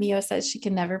one that Mio says she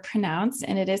can never pronounce.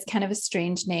 And it is kind of a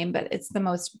strange name, but it's the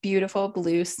most beautiful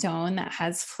blue stone that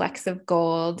has flecks of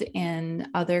gold and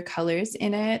other colors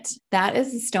in it. That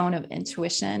is a stone of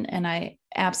intuition. And I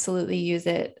absolutely use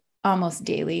it almost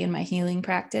daily in my healing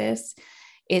practice.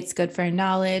 It's good for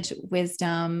knowledge,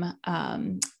 wisdom.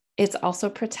 It's also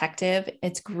protective.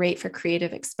 It's great for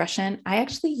creative expression. I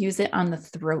actually use it on the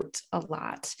throat a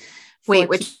lot. Wait,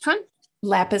 which one?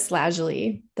 Lapis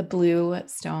lazuli, the blue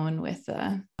stone with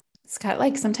it's got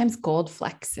like sometimes gold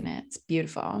flecks in it. It's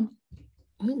beautiful.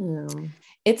 Ooh.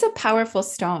 It's a powerful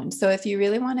stone. So if you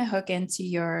really want to hook into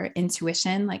your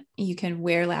intuition, like you can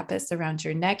wear lapis around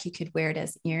your neck, you could wear it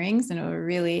as earrings and it will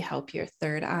really help your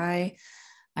third eye.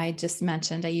 I just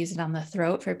mentioned I use it on the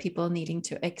throat for people needing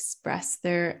to express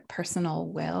their personal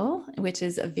will, which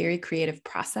is a very creative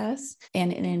process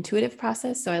and an intuitive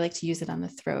process. So I like to use it on the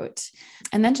throat.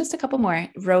 And then just a couple more.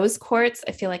 Rose quartz.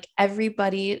 I feel like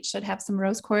everybody should have some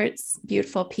rose quartz.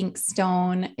 Beautiful pink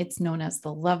stone. It's known as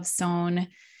the love stone.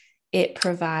 It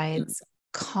provides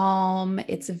calm.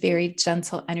 It's a very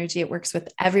gentle energy. It works with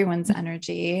everyone's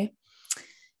energy.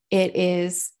 It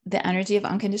is the energy of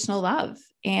unconditional love,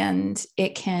 and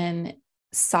it can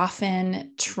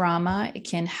soften trauma. It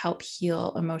can help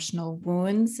heal emotional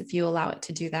wounds. If you allow it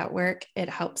to do that work, it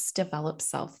helps develop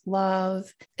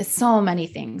self-love. It's so many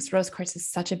things. Rose quartz is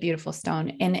such a beautiful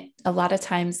stone. And a lot of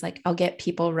times, like I'll get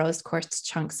people rose quartz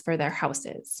chunks for their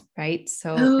houses, right?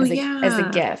 So as a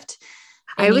gift.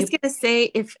 And I was going to say,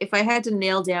 if I had to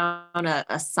nail down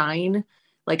a sign,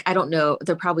 like, I don't know,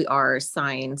 there probably are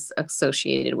signs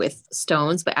associated with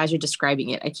stones, but as you're describing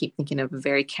it, I keep thinking of a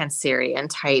very Cancerian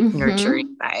type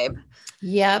nurturing vibe.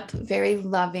 Yep. Very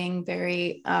loving,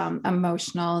 very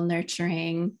emotional,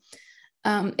 nurturing.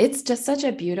 It's just such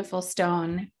a beautiful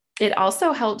stone. It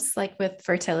also helps like with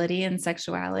fertility and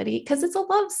sexuality because it's a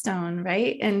love stone,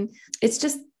 right? And it's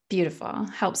just beautiful,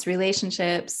 helps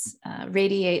relationships,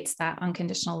 radiates that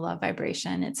unconditional love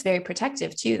vibration. It's very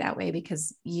protective too that way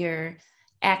because you're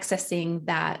accessing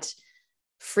that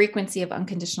frequency of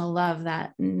unconditional love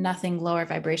that nothing lower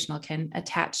vibrational can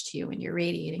attach to you when you're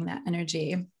radiating that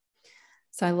energy.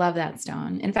 So I love that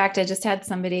stone. In fact, I just had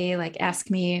somebody like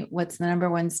ask me, what's the number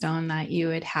one stone that you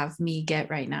would have me get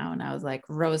right now? And I was like,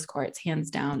 rose quartz, hands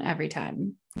down, every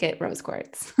time get rose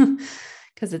quartz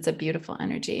because it's a beautiful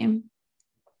energy.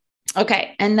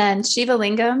 Okay. And then Shiva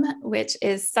Lingam, which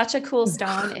is such a cool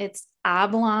stone. It's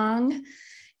oblong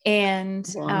and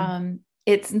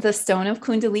it's the stone of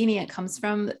Kundalini. It comes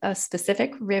from a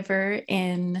specific river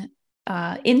in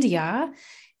India,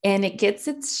 and it gets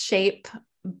its shape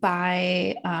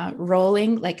by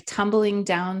rolling, like tumbling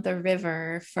down the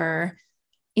river for,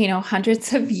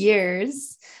 hundreds of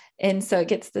years. And so it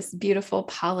gets this beautiful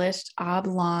polished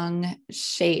oblong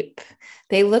shape.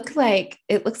 It looks like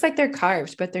they're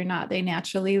carved, but they're not. They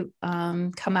naturally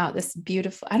come out this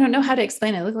beautiful, I don't know how to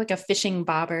explain it. It looks like a fishing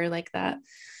bobber like that.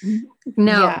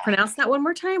 No, yeah. Pronounce that one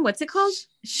more time. What's it called?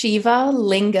 Shiva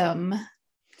Lingam.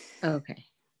 Okay.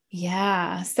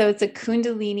 Yeah. So it's a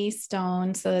Kundalini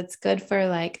stone. So it's good for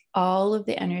like all of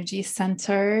the energy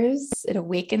centers. It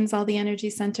awakens all the energy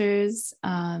centers.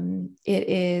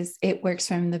 It works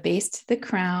from the base to the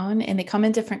crown, and they come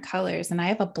in different colors. And I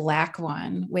have a black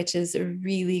one, which is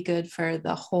really good for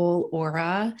the whole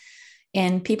aura.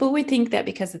 And people would think that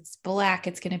because it's black,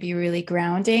 it's going to be really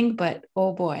grounding, but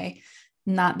oh boy,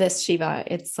 not this Shiva.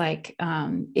 It's like,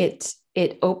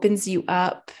 it opens you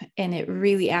up and it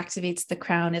really activates the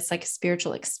crown. It's like a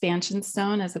spiritual expansion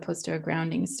stone as opposed to a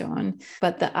grounding stone.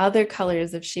 But the other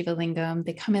colors of Shiva Lingam,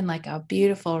 they come in like a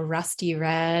beautiful rusty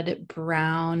red,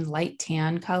 brown, light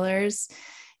tan colors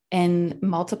and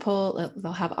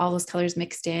they'll have all those colors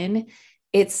mixed in.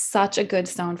 It's such a good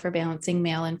stone for balancing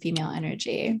male and female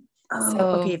energy. Oh, so,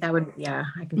 okay.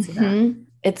 I can see that.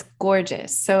 It's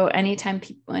gorgeous. So anytime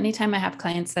I have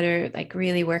clients that are like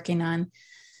really working on,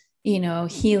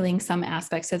 healing some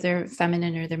aspects of their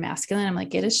feminine or their masculine, I'm like,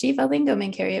 get a Shiva Lingam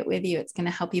and carry it with you. It's going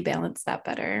to help you balance that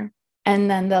better. And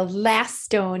then the last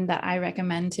stone that I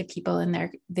recommend to people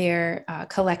in their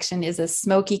collection is a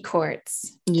smoky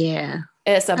quartz. Yeah.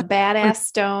 It's a badass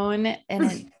stone,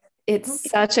 and It's Okay.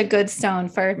 such a good stone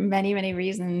for many, many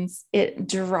reasons. It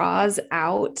draws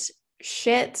out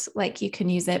shit, like you can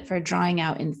use it for drawing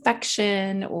out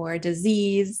infection or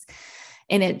disease,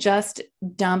 and it just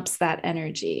dumps that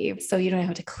energy. So you don't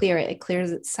have to clear it, it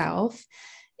clears itself.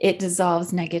 It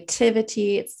dissolves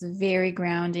negativity. It's very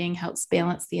grounding, helps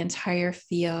balance the entire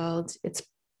field. It's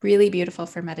really beautiful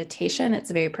for meditation. It's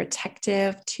very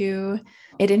protective too.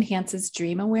 It enhances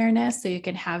dream awareness. So you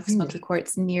can have smoky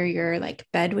quartz near your like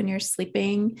bed when you're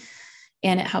sleeping,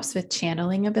 and it helps with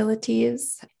channeling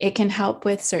abilities. It can help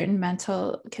with certain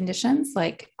mental conditions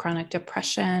like chronic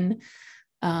depression.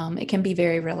 It can be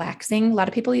very relaxing. A lot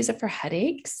of people use it for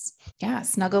headaches. Yeah,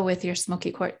 snuggle with your smoky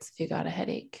quartz if you got a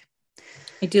headache.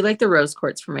 I do like the rose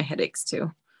quartz for my headaches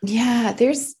too. Yeah,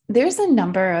 there's a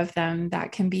number of them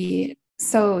that can be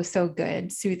so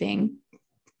good, soothing.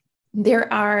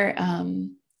 There are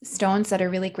stones that are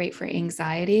really great for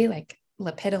anxiety, like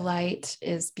lepidolite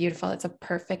is beautiful. It's a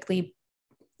perfectly,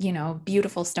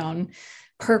 beautiful stone,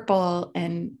 purple,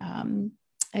 and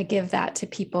I give that to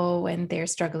people when they're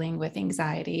struggling with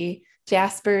anxiety.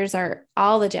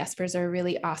 All the jaspers are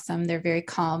really awesome. They're very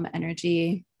calm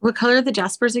energy. What color are the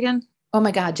jaspers again? Oh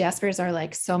my God, jaspers are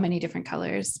like so many different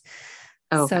colors.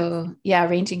 Oh, okay. So yeah,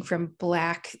 ranging from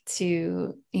black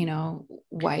to,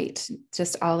 white,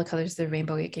 just all the colors of the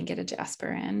rainbow you can get a jasper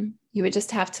in. You would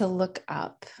just have to look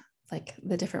up like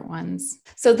the different ones.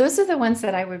 So those are the ones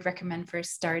that I would recommend for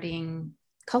starting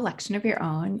collection of your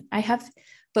own.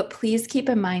 But please keep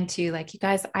in mind too, like you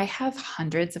guys, I have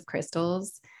hundreds of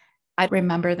crystals. I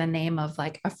remember the name of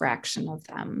like a fraction of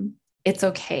them. It's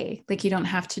okay. Like you don't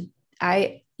have to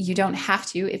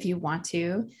if you want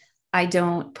to. I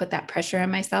don't put that pressure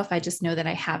on myself. I just know that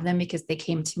I have them because they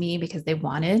came to me because they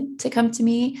wanted to come to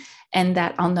me, and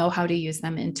that I'll know how to use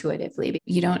them intuitively.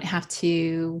 You don't have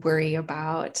to worry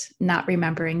about not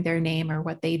remembering their name or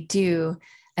what they do.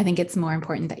 I think it's more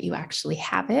important that you actually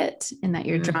have it and that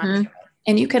you're drawn to it.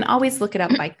 And you can always look it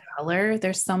up by color.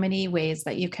 There's so many ways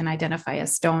that you can identify a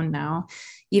stone now,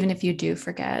 even if you do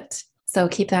forget. So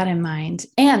keep that in mind.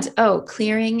 And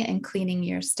clearing and cleaning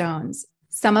your stones.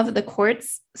 Some of the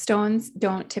quartz stones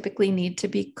don't typically need to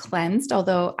be cleansed,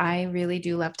 although I really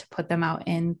do love to put them out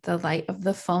in the light of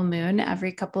the full moon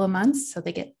every couple of months so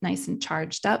they get nice and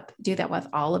charged up. Do that with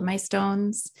all of my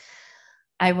stones.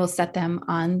 I will set them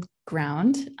on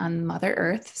ground on Mother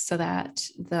Earth so that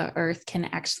the earth can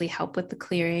actually help with the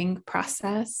clearing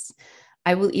process.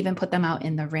 I will even put them out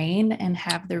in the rain and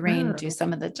have the rain do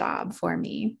some of the job for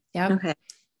me. Yep. Okay.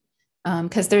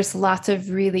 Because there's lots of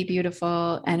really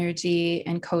beautiful energy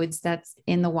and codes that's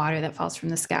in the water that falls from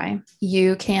the sky.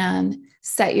 You can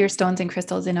set your stones and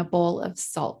crystals in a bowl of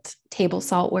salt. Table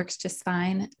salt works just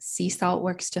fine. Sea salt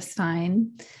works just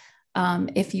fine.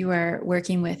 If you are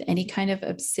working with any kind of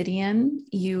obsidian,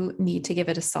 you need to give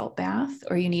it a salt bath,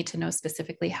 or you need to know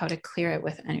specifically how to clear it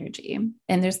with energy.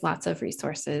 And there's lots of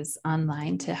resources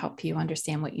online to help you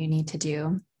understand what you need to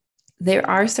do. There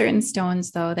are certain stones,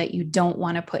 though, that you don't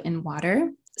want to put in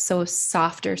water. So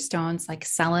softer stones like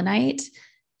selenite,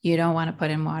 you don't want to put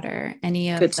in water.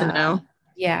 Good to know.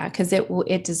 Yeah, because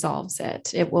it dissolves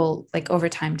it. It will like over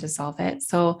time dissolve it.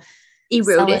 So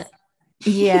Erode it.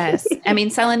 Yes. I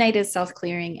mean, selenite is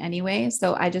self-clearing anyway.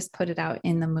 So I just put it out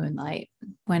in the moonlight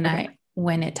when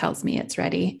it tells me it's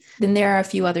ready. Then there are a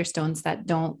few other stones that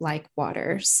don't like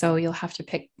water. So you'll have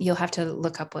to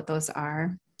look up what those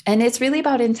are. And it's really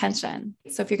about intention.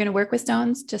 So if you're going to work with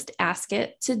stones, just ask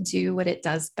it to do what it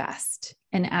does best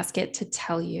and ask it to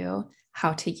tell you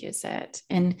how to use it,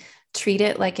 and treat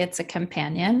it like it's a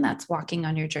companion that's walking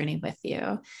on your journey with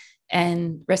you,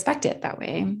 and respect it that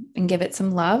way, and give it some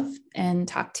love and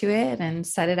talk to it and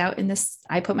set it out in this.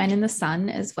 I put mine in the sun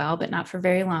as well, but not for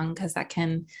very long because that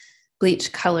can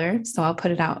bleach color. So I'll put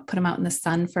them out in the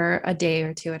sun for a day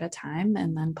or two at a time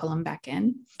and then pull them back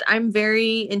in. I'm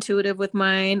very intuitive with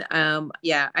mine.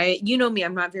 You know me,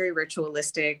 I'm not very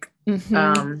ritualistic.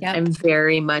 Mm-hmm. Yep. I'm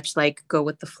very much like go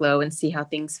with the flow and see how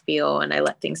things feel. And I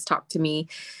let things talk to me,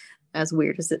 as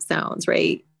weird as it sounds,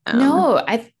 right? No,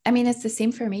 I mean, it's the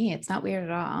same for me. It's not weird at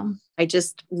all. I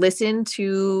just listen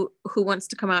to who wants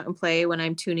to come out and play when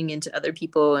I'm tuning into other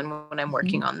people and when I'm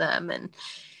working on them. And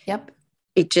yep.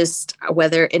 It just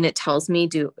and it tells me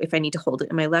if I need to hold it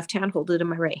in my left hand, hold it in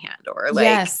my right hand, or like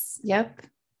yes, yep,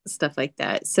 stuff like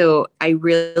that. So I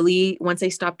really, once I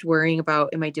stopped worrying about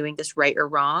am I doing this right or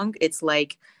wrong, it's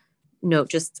like, no,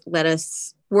 just let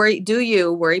us worry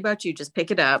about you, just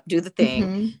pick it up, do the thing,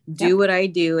 mm-hmm. do what I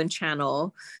do and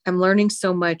channel. I'm learning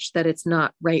so much that it's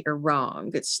not right or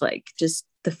wrong. It's like just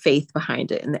the faith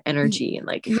behind it and the energy and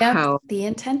like how the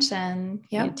intention.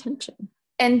 the intention.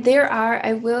 And there are,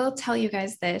 I will tell you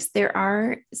guys this, there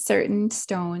are certain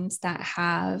stones that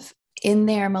have in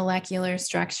their molecular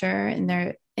structure, in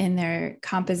their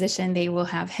composition, they will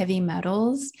have heavy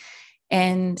metals.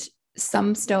 And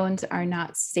some stones are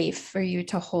not safe for you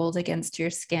to hold against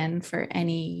your skin for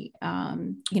any, Oh,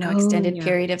 extended yeah.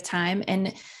 period of time.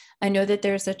 And I know that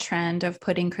there's a trend of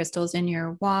putting crystals in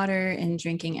your water and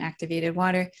drinking activated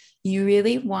water. You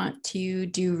really want to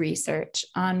do research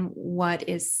on what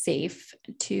is safe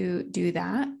to do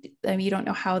that. I mean, you don't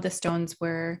know how the stones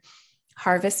were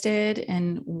harvested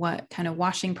and what kind of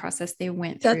washing process they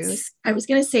went through. I was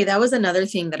going to say that was another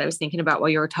thing that I was thinking about while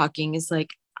you were talking is like,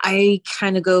 I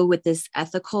kind of go with this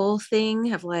ethical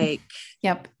thing of like,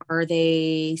 Yep. are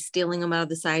they stealing them out of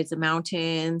the sides of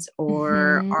mountains,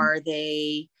 or Mm-hmm. are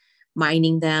they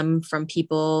mining them from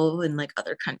people in like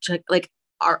other countries? Like,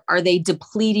 are they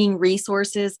depleting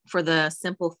resources for the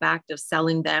simple fact of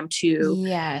selling them to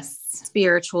Yes.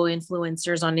 spiritual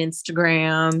influencers on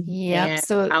Instagram Yep. and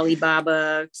So,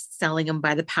 Alibaba selling them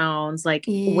by the pounds? Like,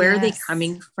 where are they yes.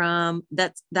 coming from?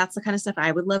 That's the kind of stuff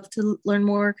I would love to learn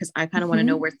more, because I kind of want to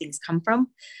know Mm-hmm. where things come from.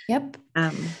 Yep.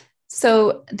 Um,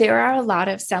 So there are a lot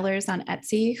of sellers on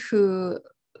Etsy who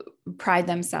pride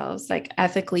themselves like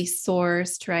ethically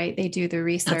sourced, right? They do the that's the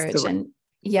research right and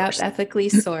yep, source. ethically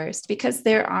sourced because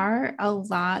there are a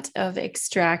lot of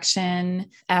extraction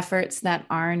efforts that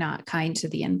are not kind to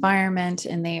the environment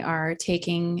and they are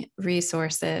taking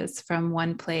resources from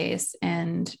one place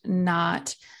and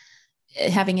not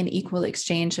having an equal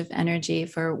exchange of energy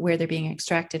for where they're being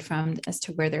extracted from as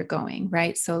to where they're going,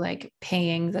 right? So like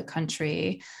paying the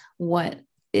country what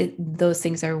those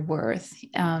things are worth.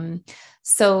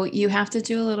 So you have to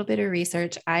do a little bit of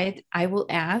research. I will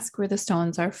ask where the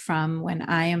stones are from when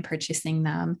I am purchasing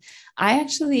them. I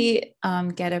actually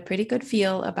get a pretty good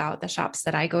feel about the shops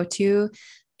that I go to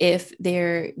if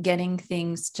they're getting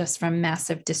things just from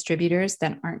massive distributors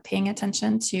that aren't paying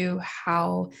attention to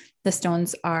how the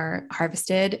stones are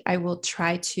harvested. I will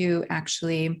try to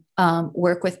actually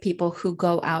work with people who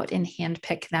go out and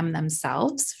handpick them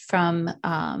themselves from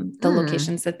the Hmm.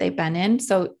 locations that they've been in.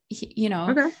 So,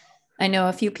 Okay. I know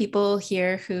a few people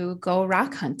here who go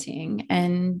rock hunting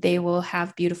and they will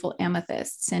have beautiful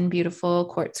amethysts and beautiful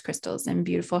quartz crystals and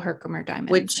beautiful Herkimer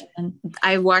diamonds. Which And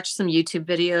I watched some YouTube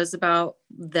videos about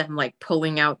them like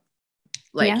pulling out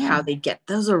like how yeah, they get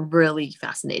those are really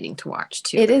fascinating to watch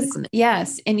too. it Like is. when they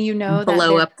Yes. And you know that blow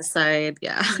they're, up the side.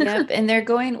 Yeah. yep. And they're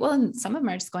going, well, and some of them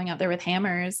are just going out there with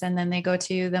hammers and then they go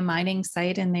to the mining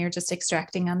site and they're just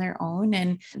extracting on their own.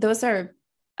 And those are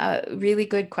really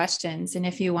good questions. And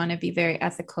if you want to be very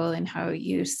ethical in how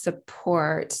you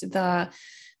support the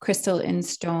crystal and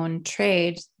stone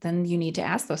trade, then you need to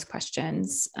ask those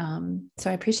questions. So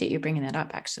I appreciate you bringing that up,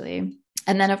 actually.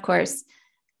 And then, of course,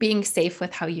 being safe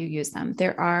with how you use them.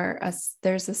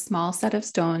 There's a small set of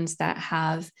stones that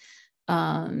have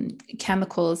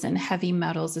chemicals and heavy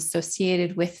metals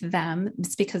associated with them.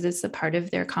 It's because it's a part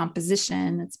of their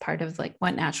composition. It's part of like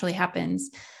what naturally happens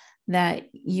that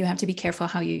you have to be careful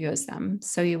how you use them.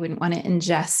 So you wouldn't want to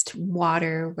ingest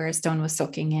water where a stone was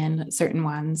soaking in certain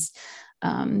ones.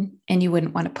 And you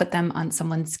wouldn't want to put them on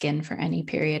someone's skin for any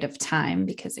period of time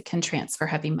because it can transfer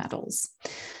heavy metals.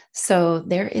 So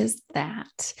there is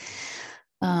that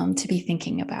to be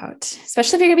thinking about,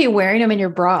 especially if you're going to be wearing them in your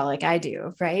bra like I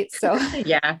do, right? So,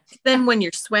 Yeah. Then when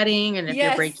you're sweating and if you're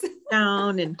yes. breaking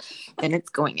down and then it's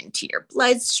going into your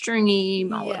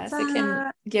bloodstream, all of Yes, it can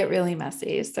that. get really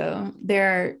messy. So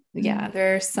there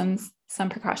are some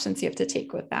precautions you have to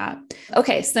take with that.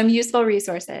 Okay, some useful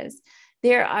resources.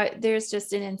 There's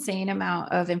just an insane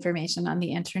amount of information on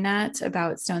the internet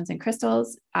about stones and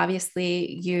crystals.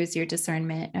 Obviously, use your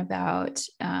discernment about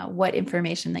what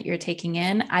information that you're taking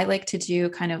in. I like to do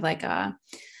kind of like a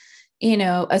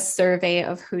survey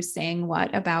of who's saying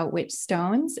what about which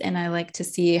stones. And I like to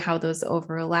see how those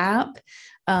overlap.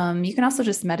 You can also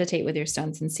just meditate with your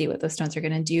stones and see what those stones are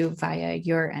going to do via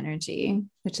your energy,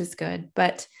 which is good.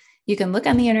 But you can look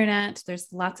on the internet. There's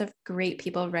lots of great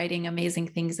people writing amazing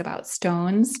things about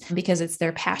stones because it's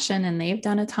their passion and they've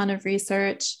done a ton of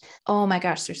research. Oh my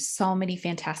gosh, there's so many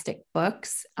fantastic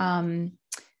books.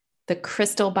 The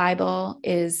Crystal Bible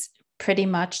is pretty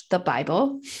much the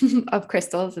Bible of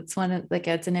crystals. It's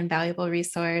an invaluable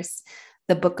resource.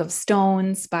 The Book of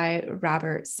Stones by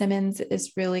Robert Simmons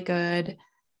is really good.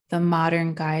 The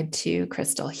Modern Guide to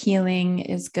Crystal Healing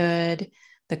is good.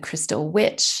 The Crystal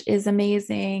Witch is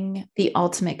amazing. The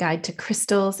Ultimate Guide to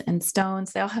Crystals and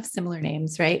Stones. They all have similar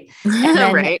names, right? And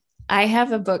then Right. I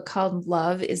have a book called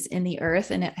Love is in the Earth.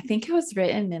 And I think it was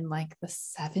written in like the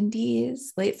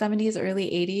 70s, late 70s, early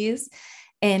 80s.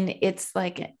 And it's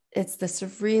like it's this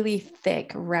really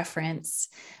thick reference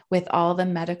with all the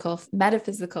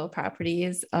metaphysical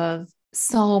properties of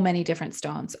so many different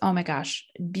stones. Oh my gosh,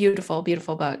 beautiful,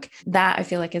 beautiful book. That I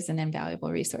feel like is an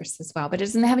invaluable resource as well, but it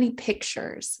doesn't have any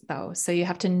pictures though. So you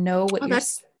have to know what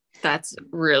that's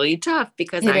really tough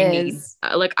because it I need, is.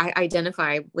 I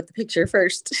identify with the picture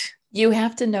first. You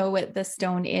have to know what the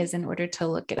stone is in order to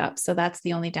look it up. So that's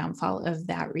the only downfall of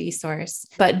that resource.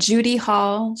 But Judy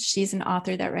Hall, she's an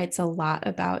author that writes a lot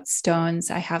about stones.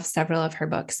 I have several of her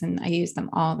books and I use them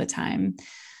all the time.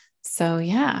 So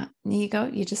yeah, you go,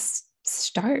 you just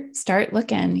start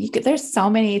looking. There's so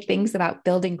many things about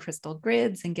building crystal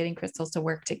grids and getting crystals to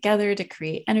work together to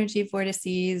create energy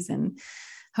vortices and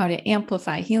how to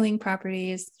amplify healing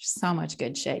properties. There's so much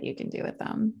good shit you can do with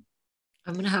them.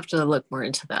 I'm going to have to look more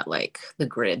into that, like the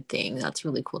grid thing. That's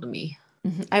really cool to me.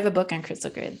 Mm-hmm. I have a book on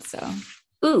crystal grids, so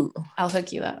ooh, I'll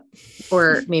hook you up.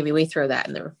 Or maybe we throw that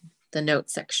in the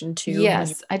notes section too.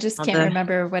 Yes, I just can't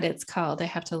remember what it's called. I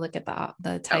have to look at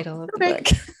the title of the book.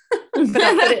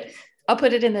 But I'll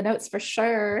put it in the notes for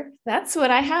sure. That's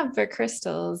what I have for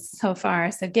crystals so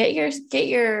far. So get your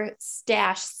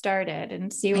stash started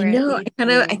and see where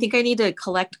I think I need to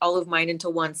collect all of mine into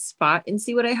one spot and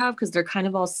see what I have because they're kind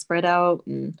of all spread out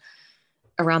and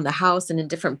around the house and in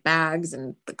different bags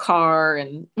and the car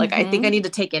and I think I need to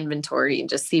take inventory and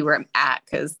just see where I'm at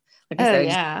because like I said,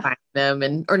 just buying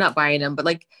them or not buying them, but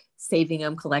like saving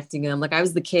them, collecting them. Like I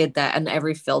was the kid that on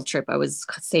every field trip I was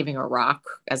saving a rock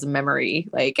as a memory.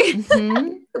 Like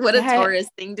what a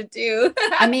tourist thing to do.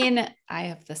 I mean, I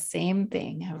have the same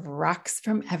thing. I have rocks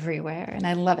from everywhere and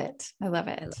I love it. I love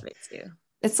it too.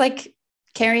 It's like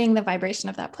carrying the vibration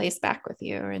of that place back with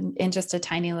you in just a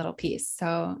tiny little piece.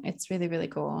 So it's really, really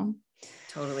cool.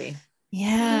 Totally.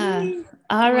 Yeah.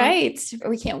 All right.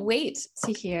 We can't wait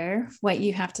to hear what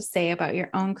you have to say about your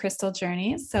own crystal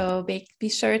journey. So be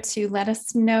sure to let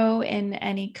us know in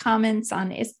any comments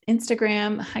on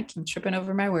Instagram. I keep tripping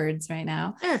over my words right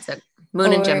now. That's it.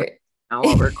 Moon and Gemini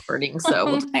while recording.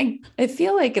 So I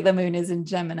feel like the moon is in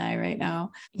Gemini right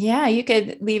now. Yeah, you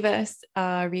could leave us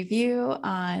a review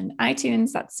on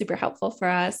iTunes. That's super helpful for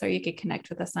us. Or you could connect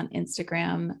with us on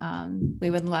Instagram. We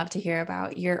would love to hear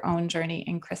about your own journey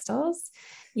in crystals.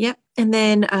 Yep. And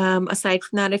then aside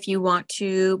from that, if you want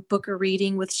to book a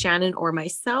reading with Shannon or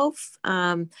myself,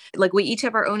 we each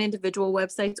have our own individual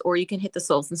websites, or you can hit the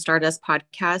Souls and Stardust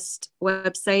podcast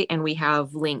website and we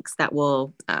have links that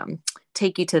will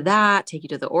take you to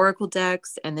the Oracle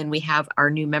decks. And then we have our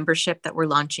new membership that we're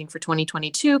launching for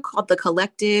 2022 called The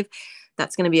Collective.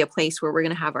 That's going to be a place where we're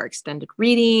going to have our extended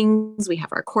readings. We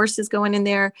have our courses going in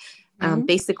there.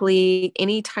 Basically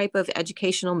any type of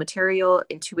educational material,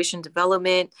 intuition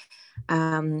development,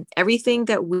 everything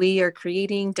that we are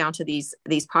creating down to these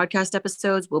podcast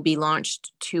episodes will be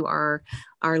launched to our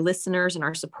listeners and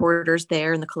our supporters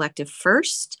there in the Collective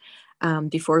first,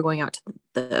 before going out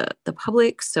to the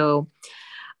public. So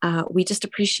we just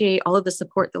appreciate all of the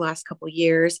support the last couple of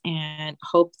years and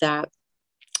hope that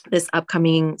this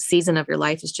upcoming season of your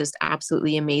life is just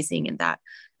absolutely amazing and that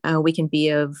we can be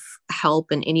of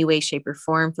help in any way, shape, or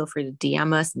form. Feel free to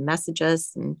DM us and message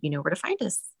us, and you know where to find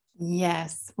us.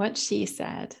 Yes, what she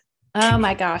said. Oh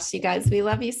my gosh, you guys, we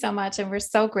love you so much. And we're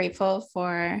so grateful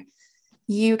for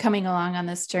you coming along on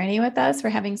this journey with us.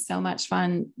 We're having so much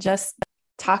fun just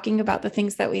talking about the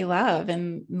things that we love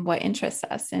and what interests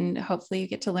us. And hopefully you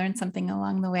get to learn something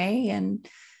along the way and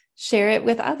share it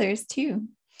with others too.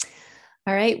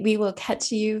 All right, we will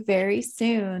catch you very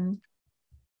soon.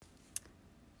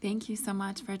 Thank you so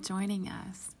much for joining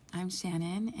us. I'm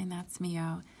Shannon, and that's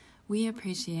Mio. We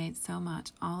appreciate so much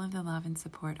all of the love and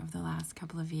support of the last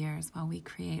couple of years while we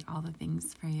create all the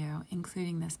things for you,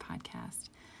 including this podcast.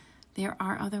 There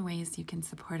are other ways you can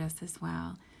support us as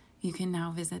well. You can now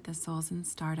visit the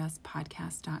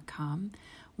soulsandstardustpodcast.com,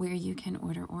 where you can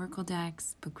order oracle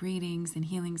decks, book readings, and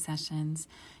healing sessions.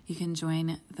 You can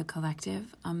join The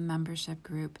Collective, a membership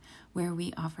group where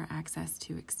we offer access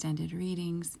to extended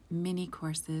readings, mini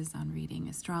courses on reading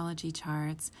astrology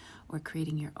charts or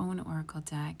creating your own oracle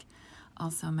deck,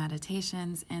 also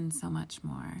meditations, and so much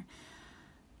more.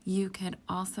 You could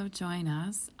also join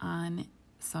us on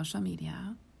social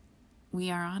media. We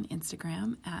are on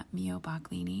Instagram at Mio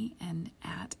Bocklini and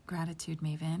at Gratitude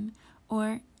Maven,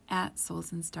 or at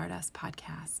Souls and Stardust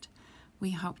Podcast.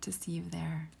 We hope to see you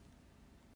there.